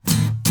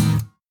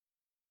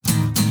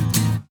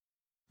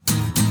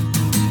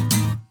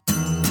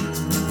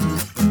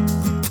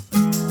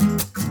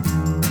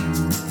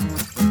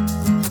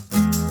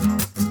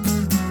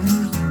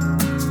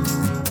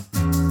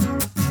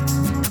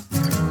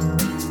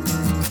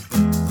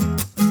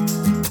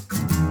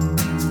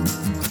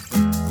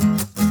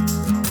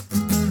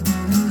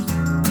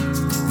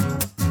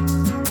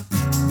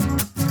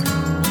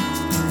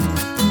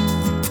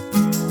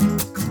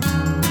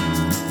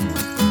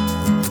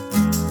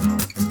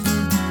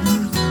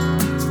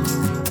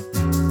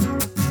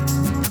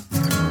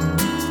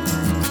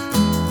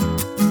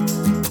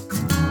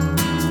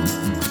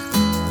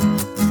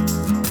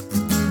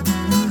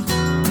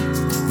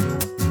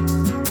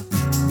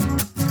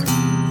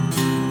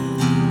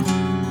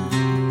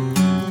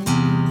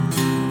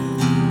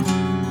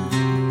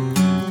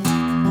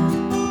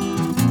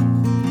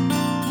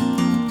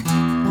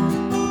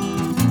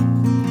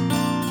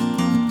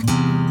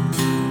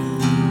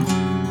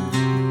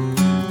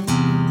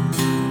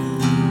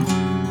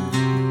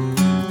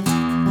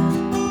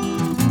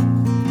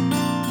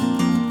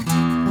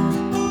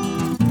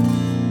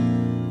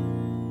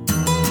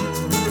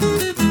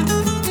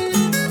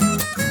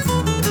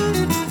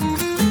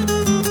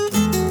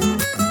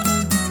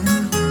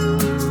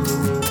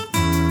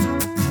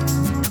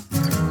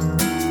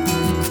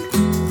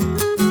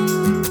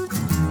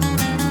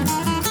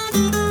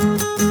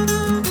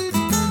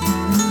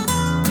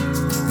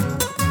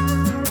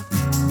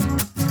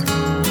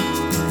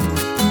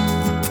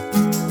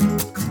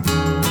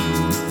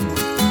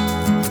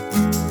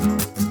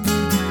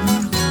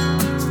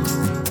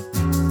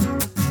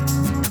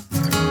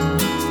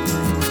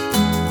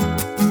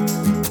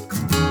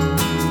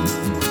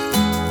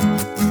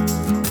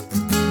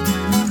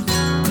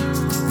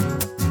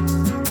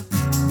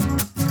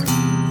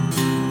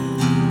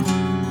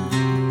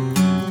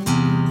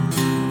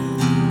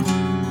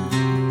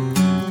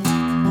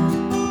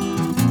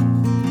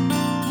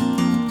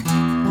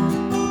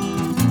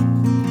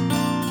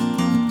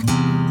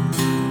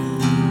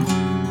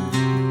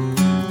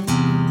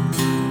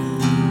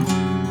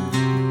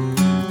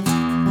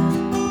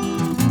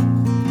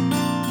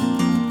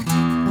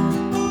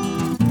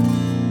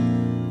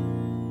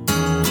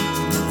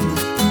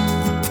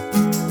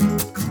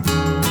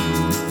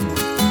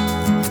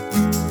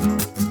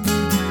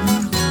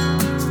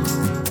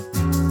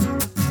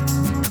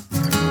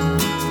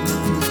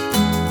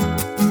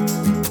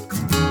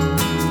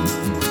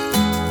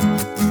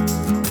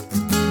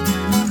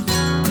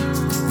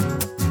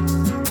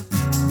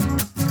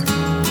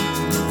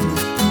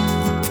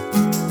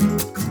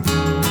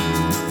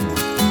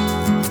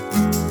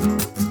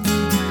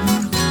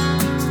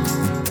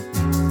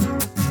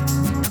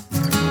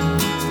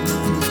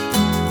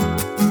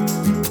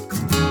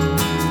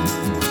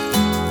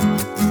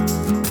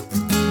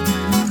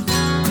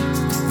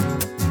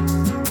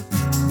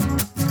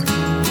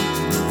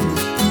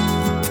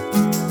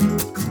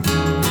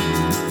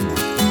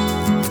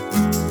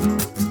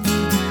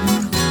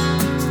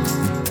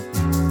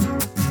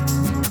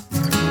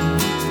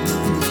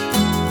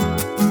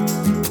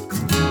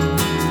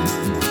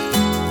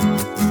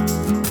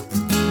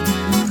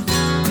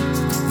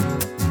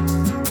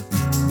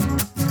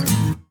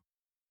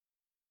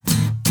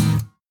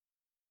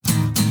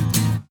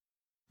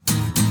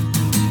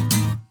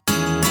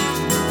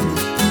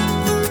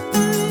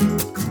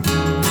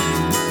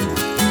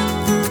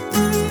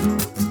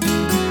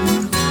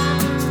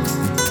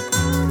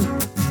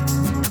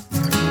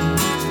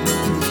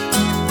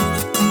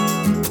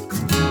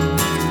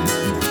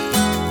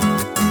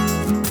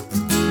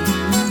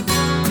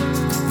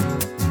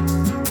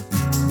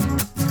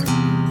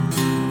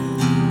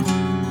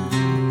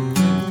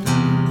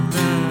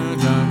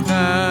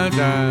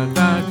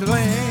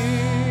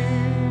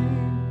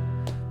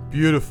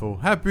 Beautiful.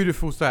 How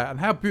beautiful is that? And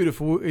how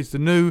beautiful is the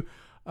new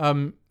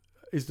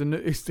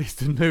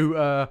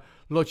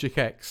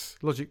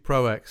Logic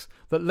Pro X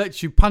that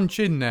lets you punch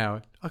in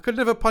now. I could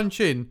never punch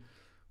in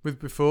with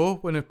before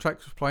when a track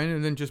was playing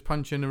and then just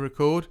punch in a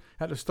record.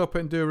 Had to stop it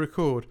and do a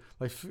record.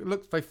 They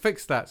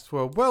fixed that.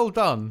 Well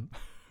done.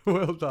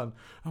 Well done.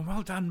 And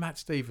well done, Matt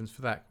Stevens,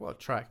 for that. What a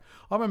track.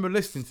 I remember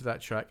listening to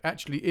that track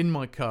actually in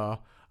my car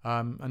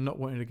and not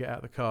wanting to get out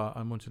of the car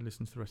and wanted to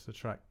listen to the rest of the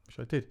track, which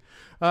I did.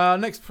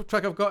 Next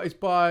track I've got is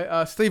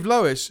by Steve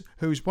Lewis,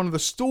 who's one of the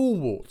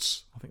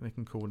stalwarts, I think they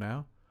can call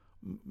now.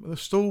 The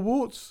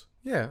stalwarts?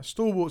 Yeah,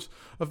 stalwarts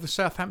of the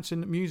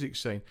Southampton music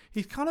scene.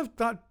 He's kind of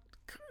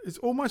it's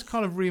almost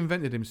kind of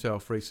reinvented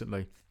himself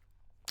recently.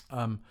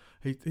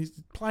 He's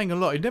playing a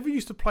lot. He never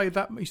used to play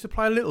that. He used to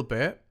play a little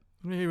bit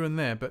here and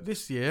there, but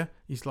this year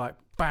he's like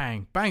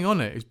bang on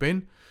it. He's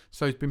been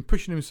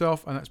pushing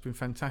himself, and that's been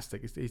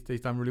fantastic.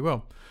 He's done really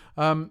well.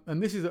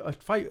 And this is a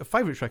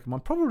favourite track of mine,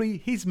 probably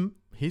his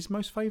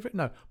most favourite.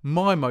 No,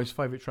 my most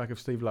favourite track of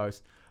Steve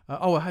Lewis.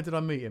 How did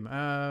I meet him?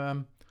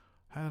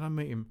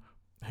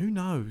 Who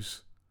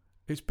knows?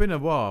 It's been a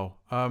while.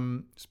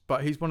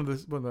 But he's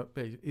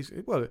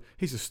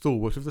he's a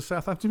stalwart of the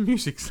Southampton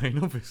music scene.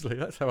 Obviously,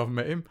 that's how I've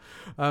met him.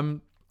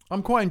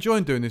 I'm quite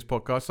enjoying doing this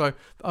podcast. So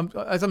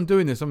as I'm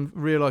doing this, I'm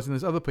realising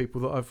there's other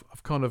people that I've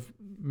kind of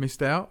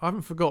missed out. I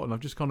haven't forgotten. I've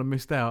just kind of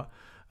missed out.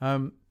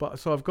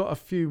 So I've got a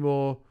few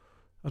more.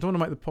 I don't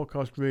want to make the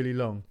podcast really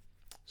long.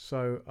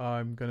 So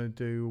I'm going to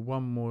do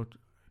one more.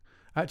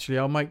 Actually,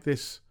 I'll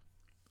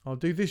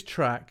do this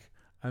track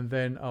and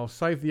then I'll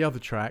save the other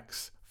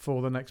tracks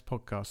for the next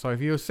podcast. So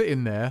if you're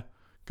sitting there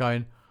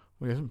going,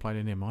 well, he hasn't played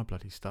any of my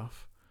bloody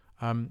stuff.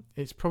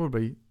 It's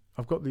probably,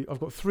 I've got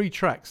 3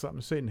 tracks that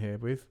I'm sitting here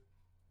with.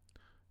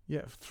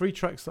 Yeah, 3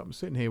 tracks that I'm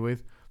sitting here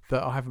with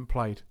that I haven't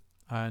played,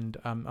 and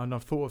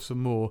I've thought of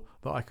some more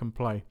that I can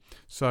play.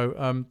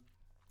 So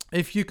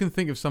if you can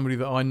think of somebody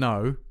that I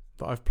know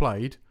that I've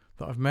played,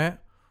 that I've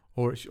met,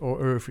 or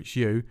if it's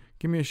you,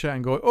 give me a shout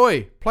and go,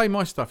 oi, play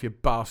my stuff, you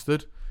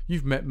bastard.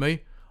 You've met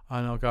me,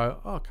 and I'll go,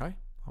 oh, okay,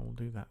 I will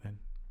do that then,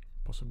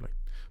 possibly.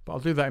 But I'll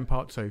do that in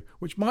part 2,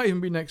 which might even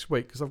be next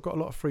week because I've got a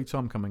lot of free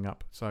time coming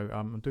up. So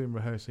I'm doing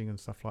rehearsing and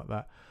stuff like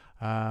that.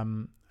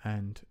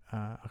 And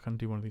I can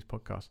do one of these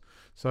podcasts.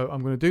 So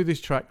I'm going to do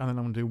this track, and then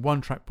I'm going to do one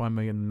track by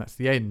me, and then that's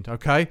the end,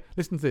 okay?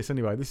 Listen to this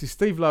anyway. This is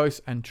Steve Lewis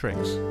and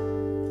Tricks.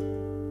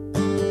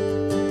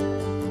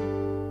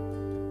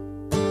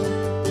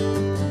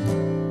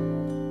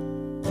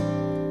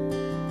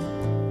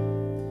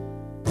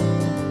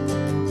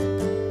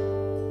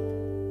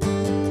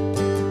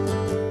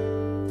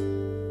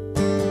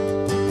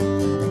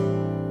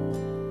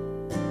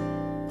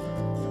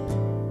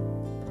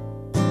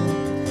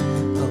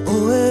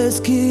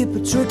 Keep a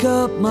trick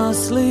up my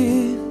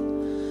sleeve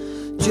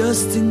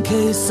just in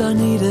case I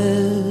need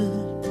it.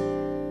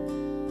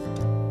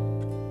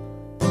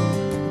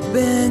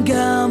 Been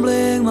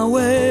gambling my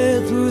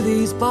way through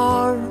these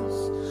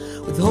bars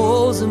with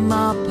holes in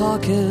my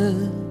pockets.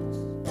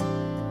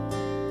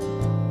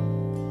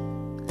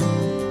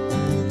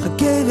 I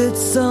gave it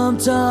some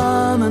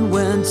time, and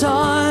when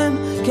time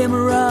came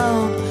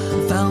around,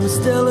 I found I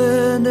still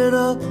ended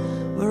up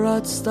where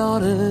I'd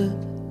started.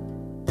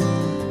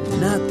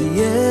 And at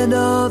the end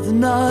of the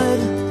night,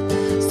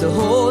 as the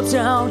whole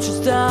town shuts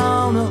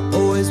down, I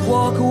always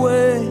walk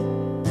away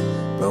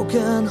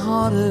broken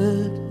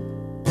hearted.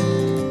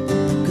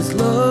 'Cause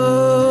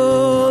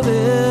love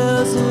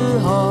is a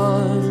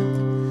hard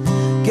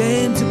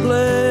game to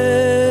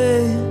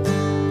play.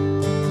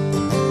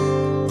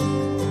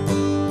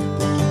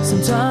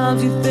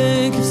 Sometimes you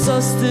think you've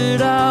sussed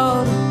it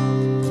out,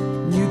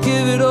 and you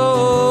give it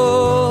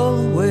all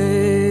away.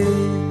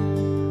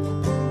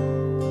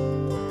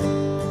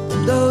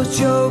 Those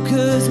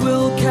jokers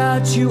will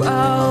catch you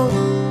out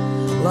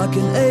like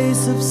an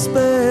ace of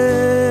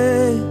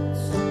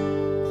spades.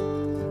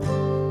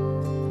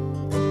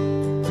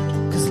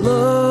 'Cause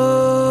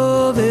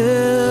love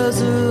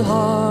is a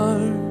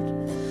hard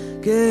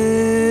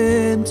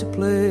game to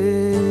play.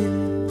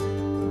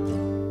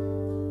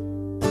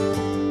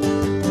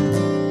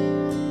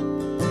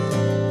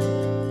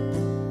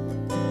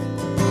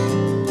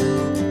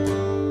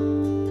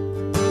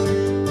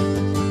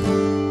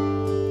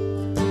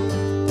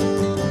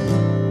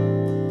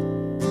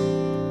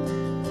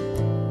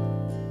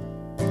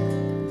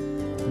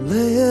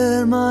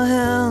 My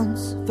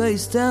hands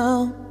face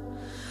down,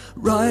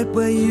 right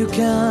where you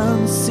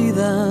can see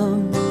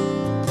them.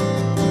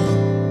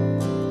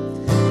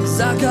 'Cause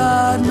I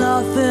got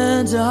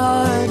nothing to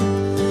hide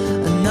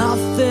and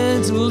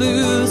nothing to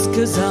lose.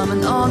 'Cause I'm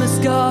an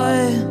honest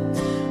guy,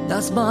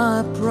 that's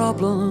my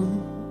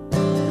problem.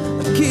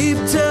 I keep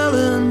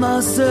telling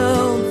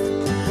myself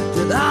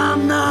that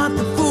I'm not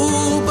the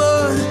fool,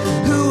 but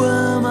who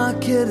am I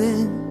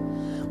kidding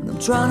when I'm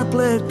trying to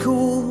play it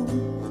cool?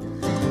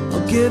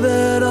 Give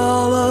it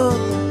all up,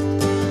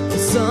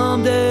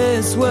 someday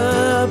I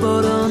swear,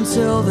 but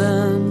until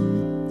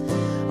then,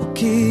 I'll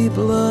keep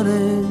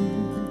learning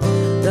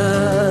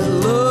that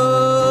love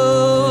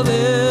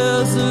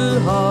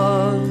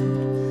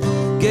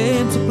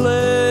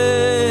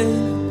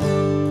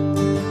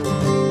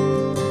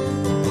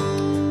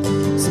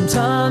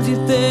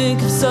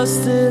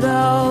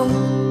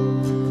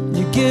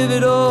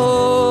it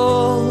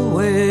all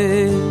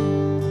away.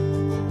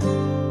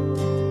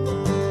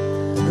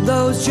 And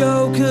those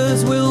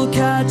jokers will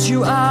catch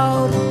you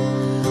out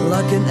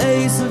like an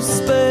ace of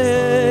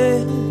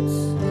spades.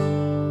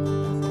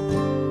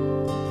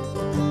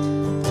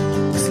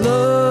 'Cause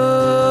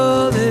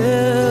love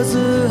is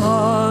a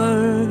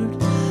hard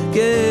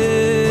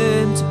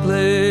game to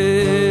play.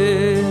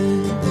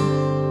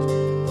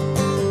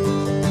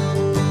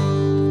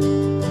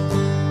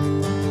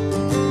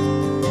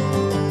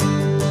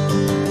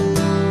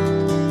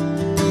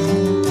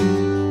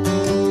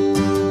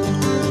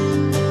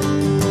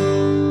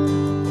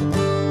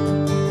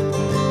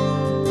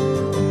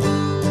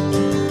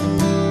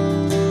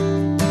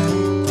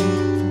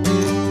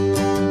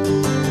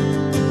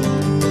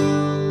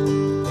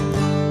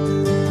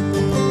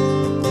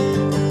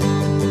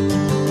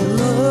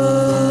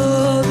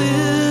 Love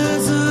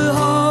is a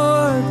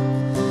hard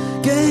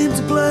game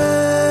to play.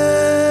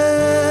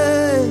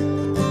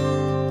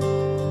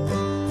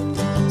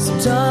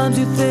 Sometimes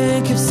you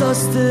think you've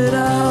sussed it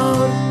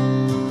out,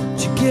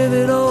 but you give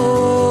it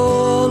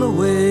all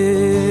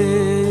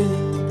away.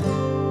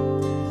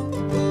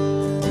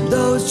 And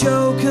those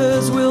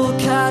jokers will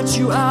catch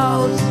you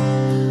out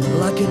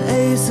like an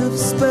ace of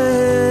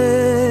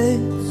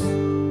spades.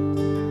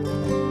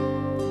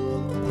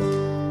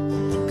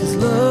 'Cause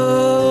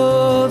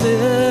love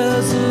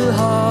is a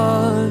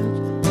hard,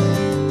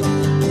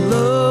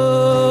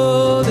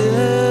 love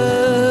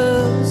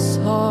is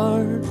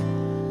hard,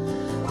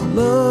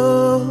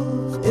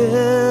 love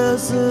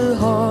is a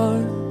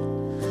hard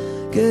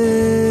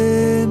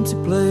game to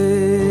play.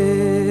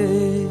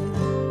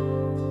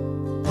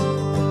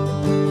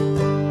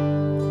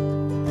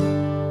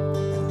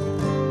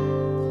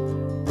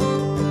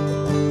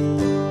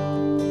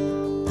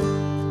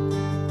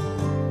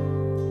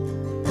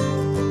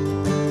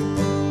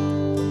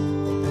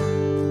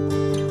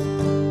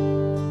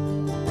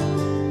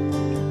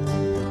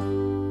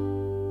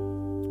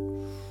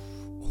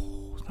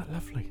 Isn't that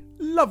lovely?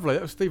 Lovely.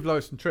 That was Steve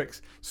Lewis and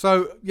Tricks.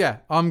 So yeah,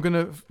 I'm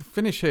gonna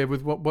finish here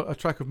with what a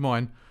track of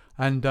mine,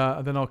 and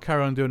then I'll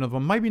carry on and do another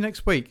one. Maybe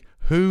next week.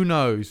 Who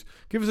knows?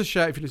 Give us a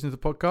shout if you listen to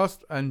the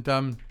podcast,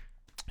 and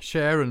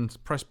share and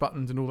press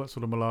buttons and all that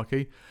sort of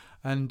malarkey.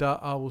 And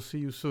I will see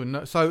you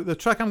soon. So the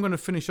track I'm going to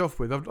finish off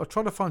with, I'll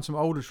try to find some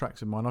older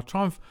tracks in mine.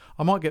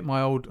 I might get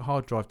my old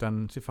hard drive down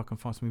and see if I can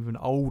find some even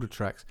older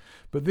tracks.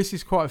 But this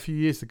is quite a few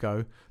years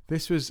ago.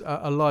 This was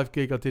a live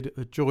gig I did at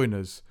the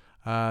Joiners.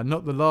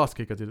 Not the last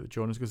gig I did at the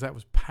Joiners, because that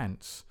was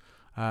pants.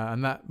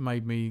 And that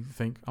made me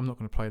think, I'm not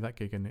going to play that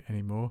gig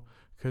anymore,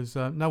 because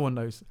no one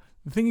knows.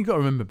 The thing you've got to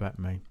remember about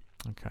me,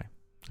 okay,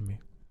 let me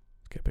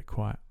get a bit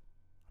quiet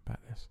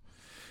about this,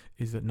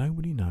 is that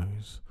nobody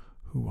knows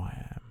who I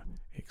am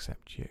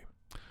except you.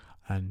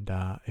 And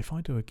if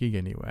I do a gig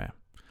anywhere,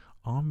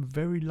 I'm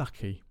very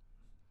lucky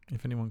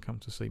if anyone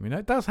comes to see me. Now,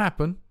 it does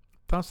happen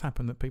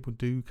that people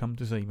do come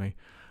to see me,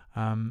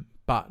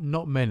 but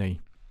not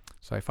many.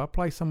 So if I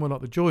play somewhere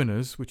like the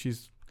Joiners,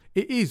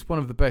 it is one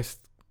of the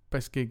best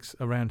gigs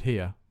around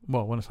here.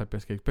 Well, when I say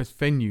best gigs, best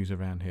venues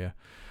around here,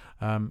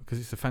 because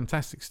it's a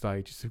fantastic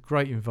stage. It's a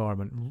great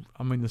environment.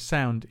 I mean, the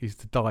sound is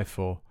to die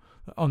for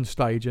on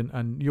stage,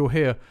 and you'll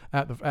hear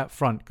out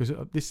front, because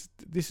this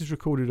is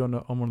recorded on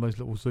one of those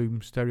little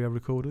Zoom stereo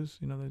recorders,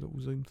 you know, those little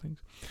Zoom things,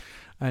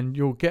 and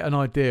you'll get an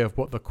idea of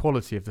what the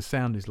quality of the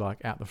sound is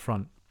like out the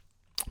front.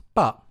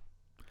 But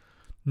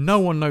no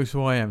one knows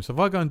who I am, so if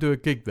I go and do a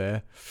gig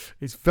there,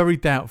 it's very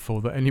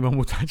doubtful that anyone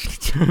will actually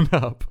turn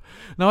up.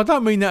 Now, I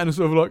don't mean that in a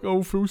sort of like,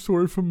 oh, feel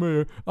sorry for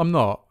me. I'm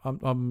not.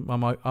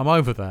 I'm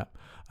over that.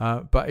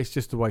 But it's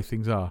just the way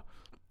things are.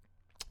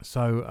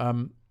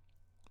 So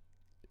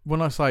when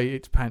I say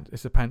it's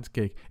a pants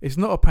gig, it's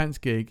not a pants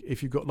gig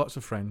if you've got lots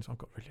of friends. I've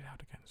got really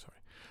loud again. Sorry.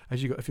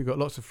 If you've got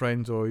lots of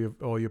friends, or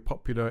you're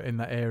popular in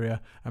that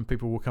area, and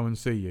people will come and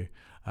see you.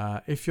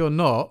 If you're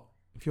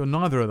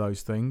neither of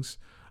those things,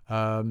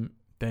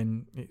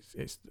 then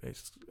it's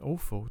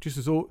awful.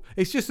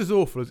 It's just as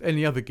awful as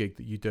any other gig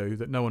that you do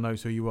that no one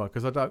knows who you are.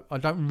 Because I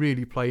don't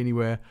really play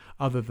anywhere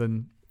other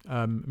than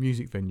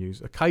music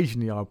venues.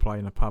 Occasionally I'll play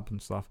in a pub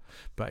and stuff,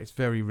 but it's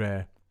very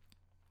rare.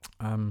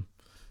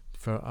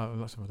 For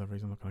lots of other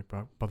reasons I'm not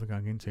going to bother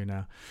going into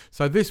now.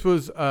 So this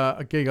was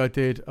a gig I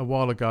did a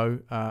while ago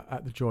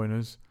at the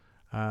Joiners.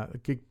 A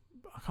gig,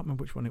 I can't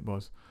remember which one it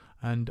was,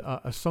 and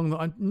a song that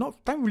I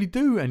don't really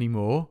do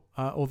anymore.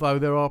 Although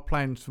there are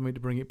plans for me to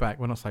bring it back.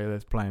 When I say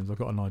there's plans, I've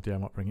got an idea. I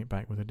might bring it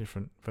back with a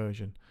different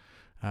version,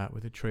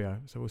 with a trio.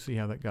 So we'll see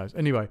how that goes.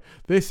 Anyway,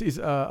 this is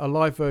a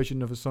live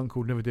version of a song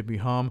called Never Did Me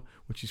Harm,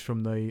 which is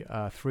from the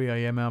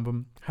 3am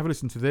album. Have a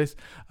listen to this.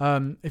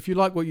 If you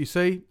like what you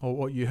see or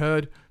what you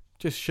heard,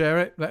 just share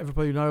it, let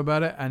everybody know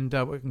about it, and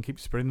we can keep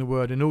spreading the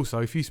word. And also,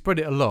 if you spread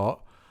it a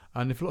lot,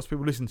 and if lots of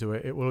people listen to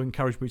it, it will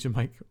encourage me to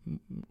make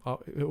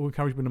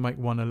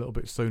one a little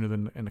bit sooner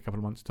than in a couple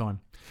of months'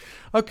 time.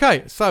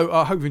 Okay, so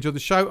I hope you enjoyed the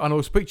show, and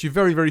I'll speak to you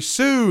very, very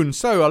soon.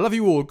 So I love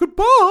you all.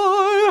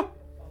 Goodbye.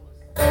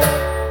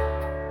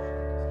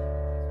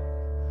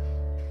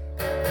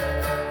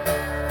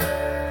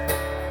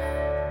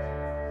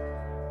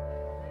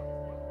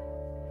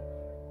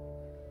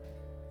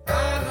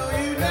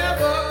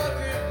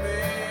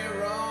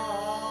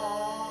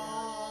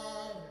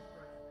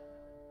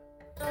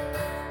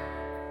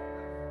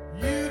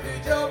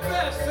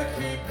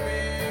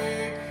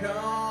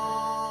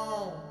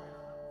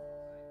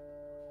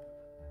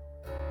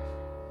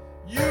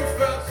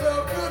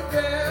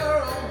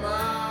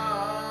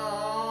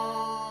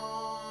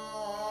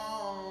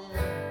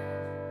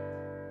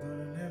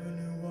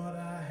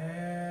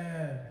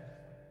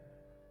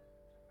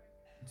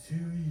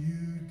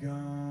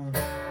 gone.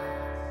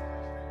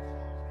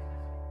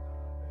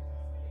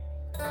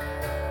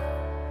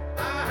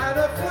 I had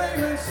a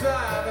flame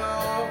inside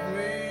of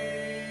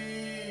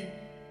me,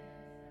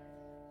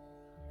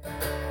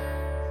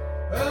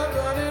 a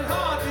burning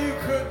heart you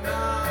could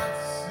not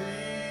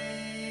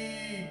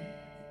see.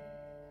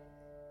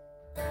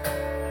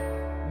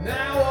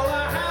 Now all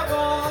I have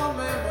are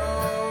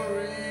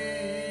memories.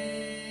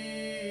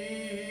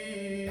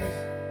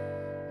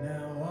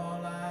 Now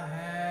all I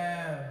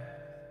have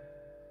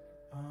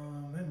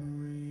are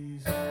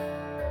memories.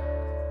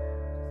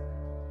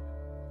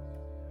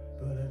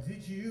 But I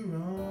did you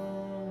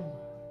wrong,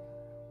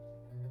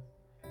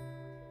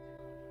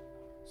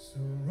 so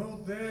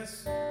wrote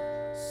this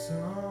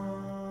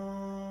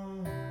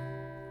song.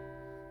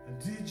 I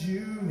did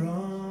you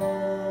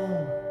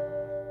wrong,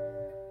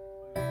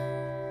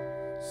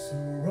 so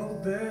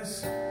wrote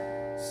this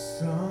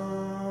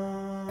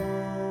song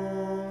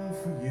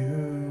for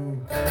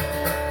you.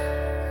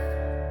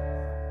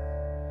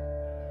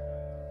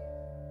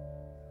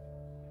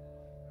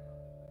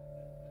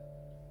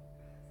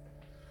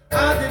 I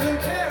didn't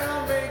care,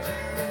 I made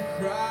you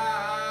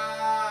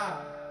cry.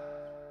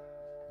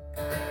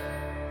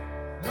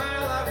 My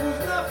life was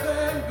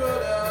nothing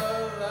but a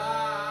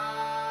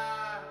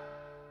lie.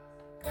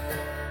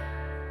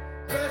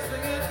 Best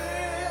thing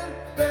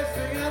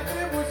I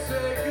did was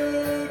say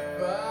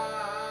goodbye.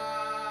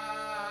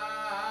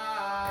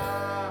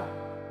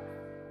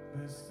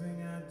 Best thing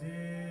I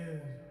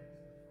did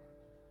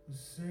was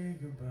say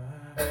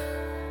goodbye.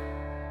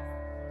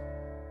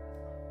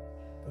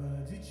 But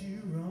I did you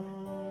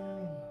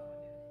wrong,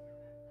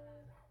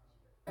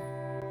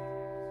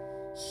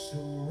 so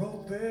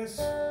wrote this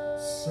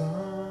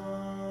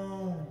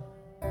song.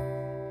 I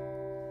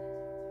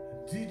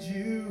did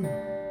you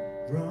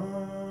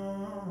wrong,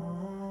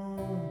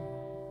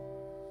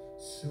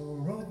 so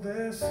wrote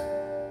this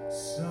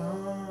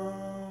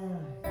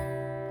song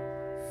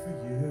for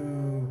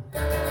you.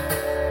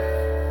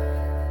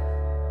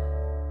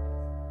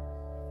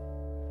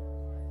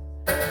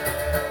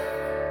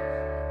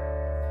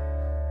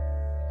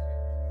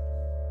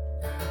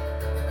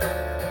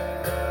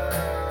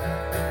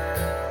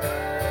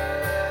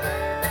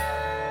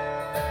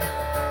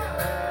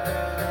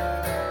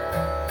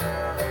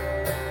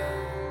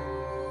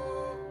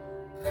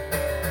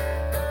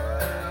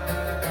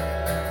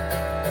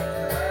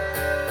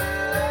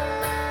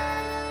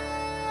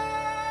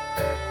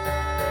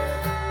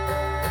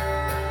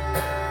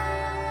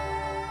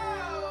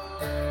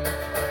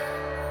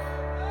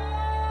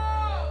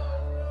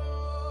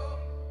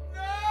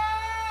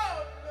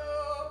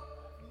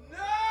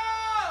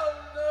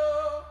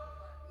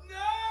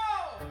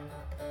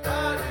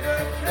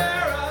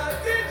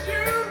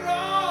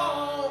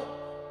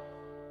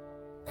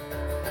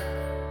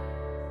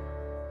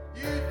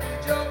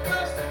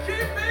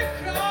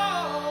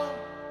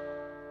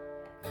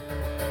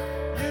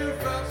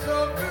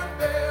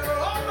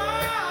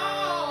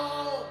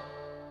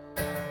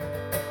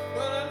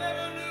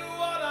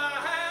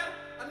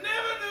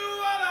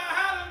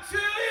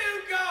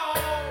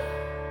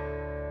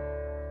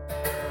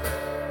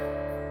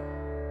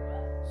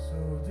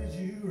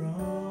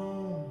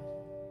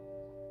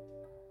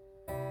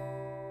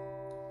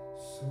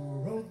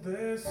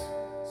 This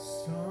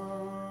song,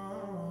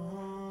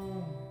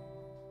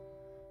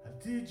 I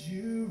did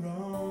you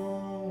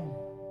wrong,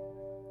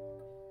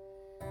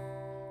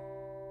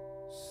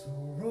 so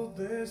wrote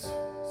this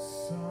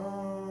song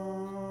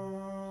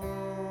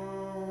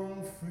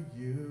for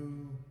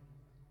you.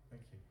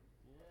 Thank you.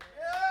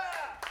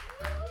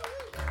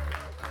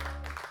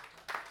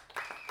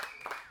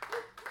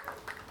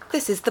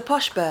 This is The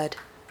Posh Bird,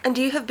 and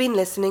you have been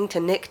listening to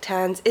Nick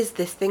Tan's Is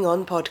This Thing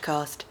On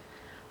podcast.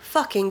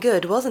 Fucking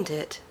good, wasn't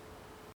it?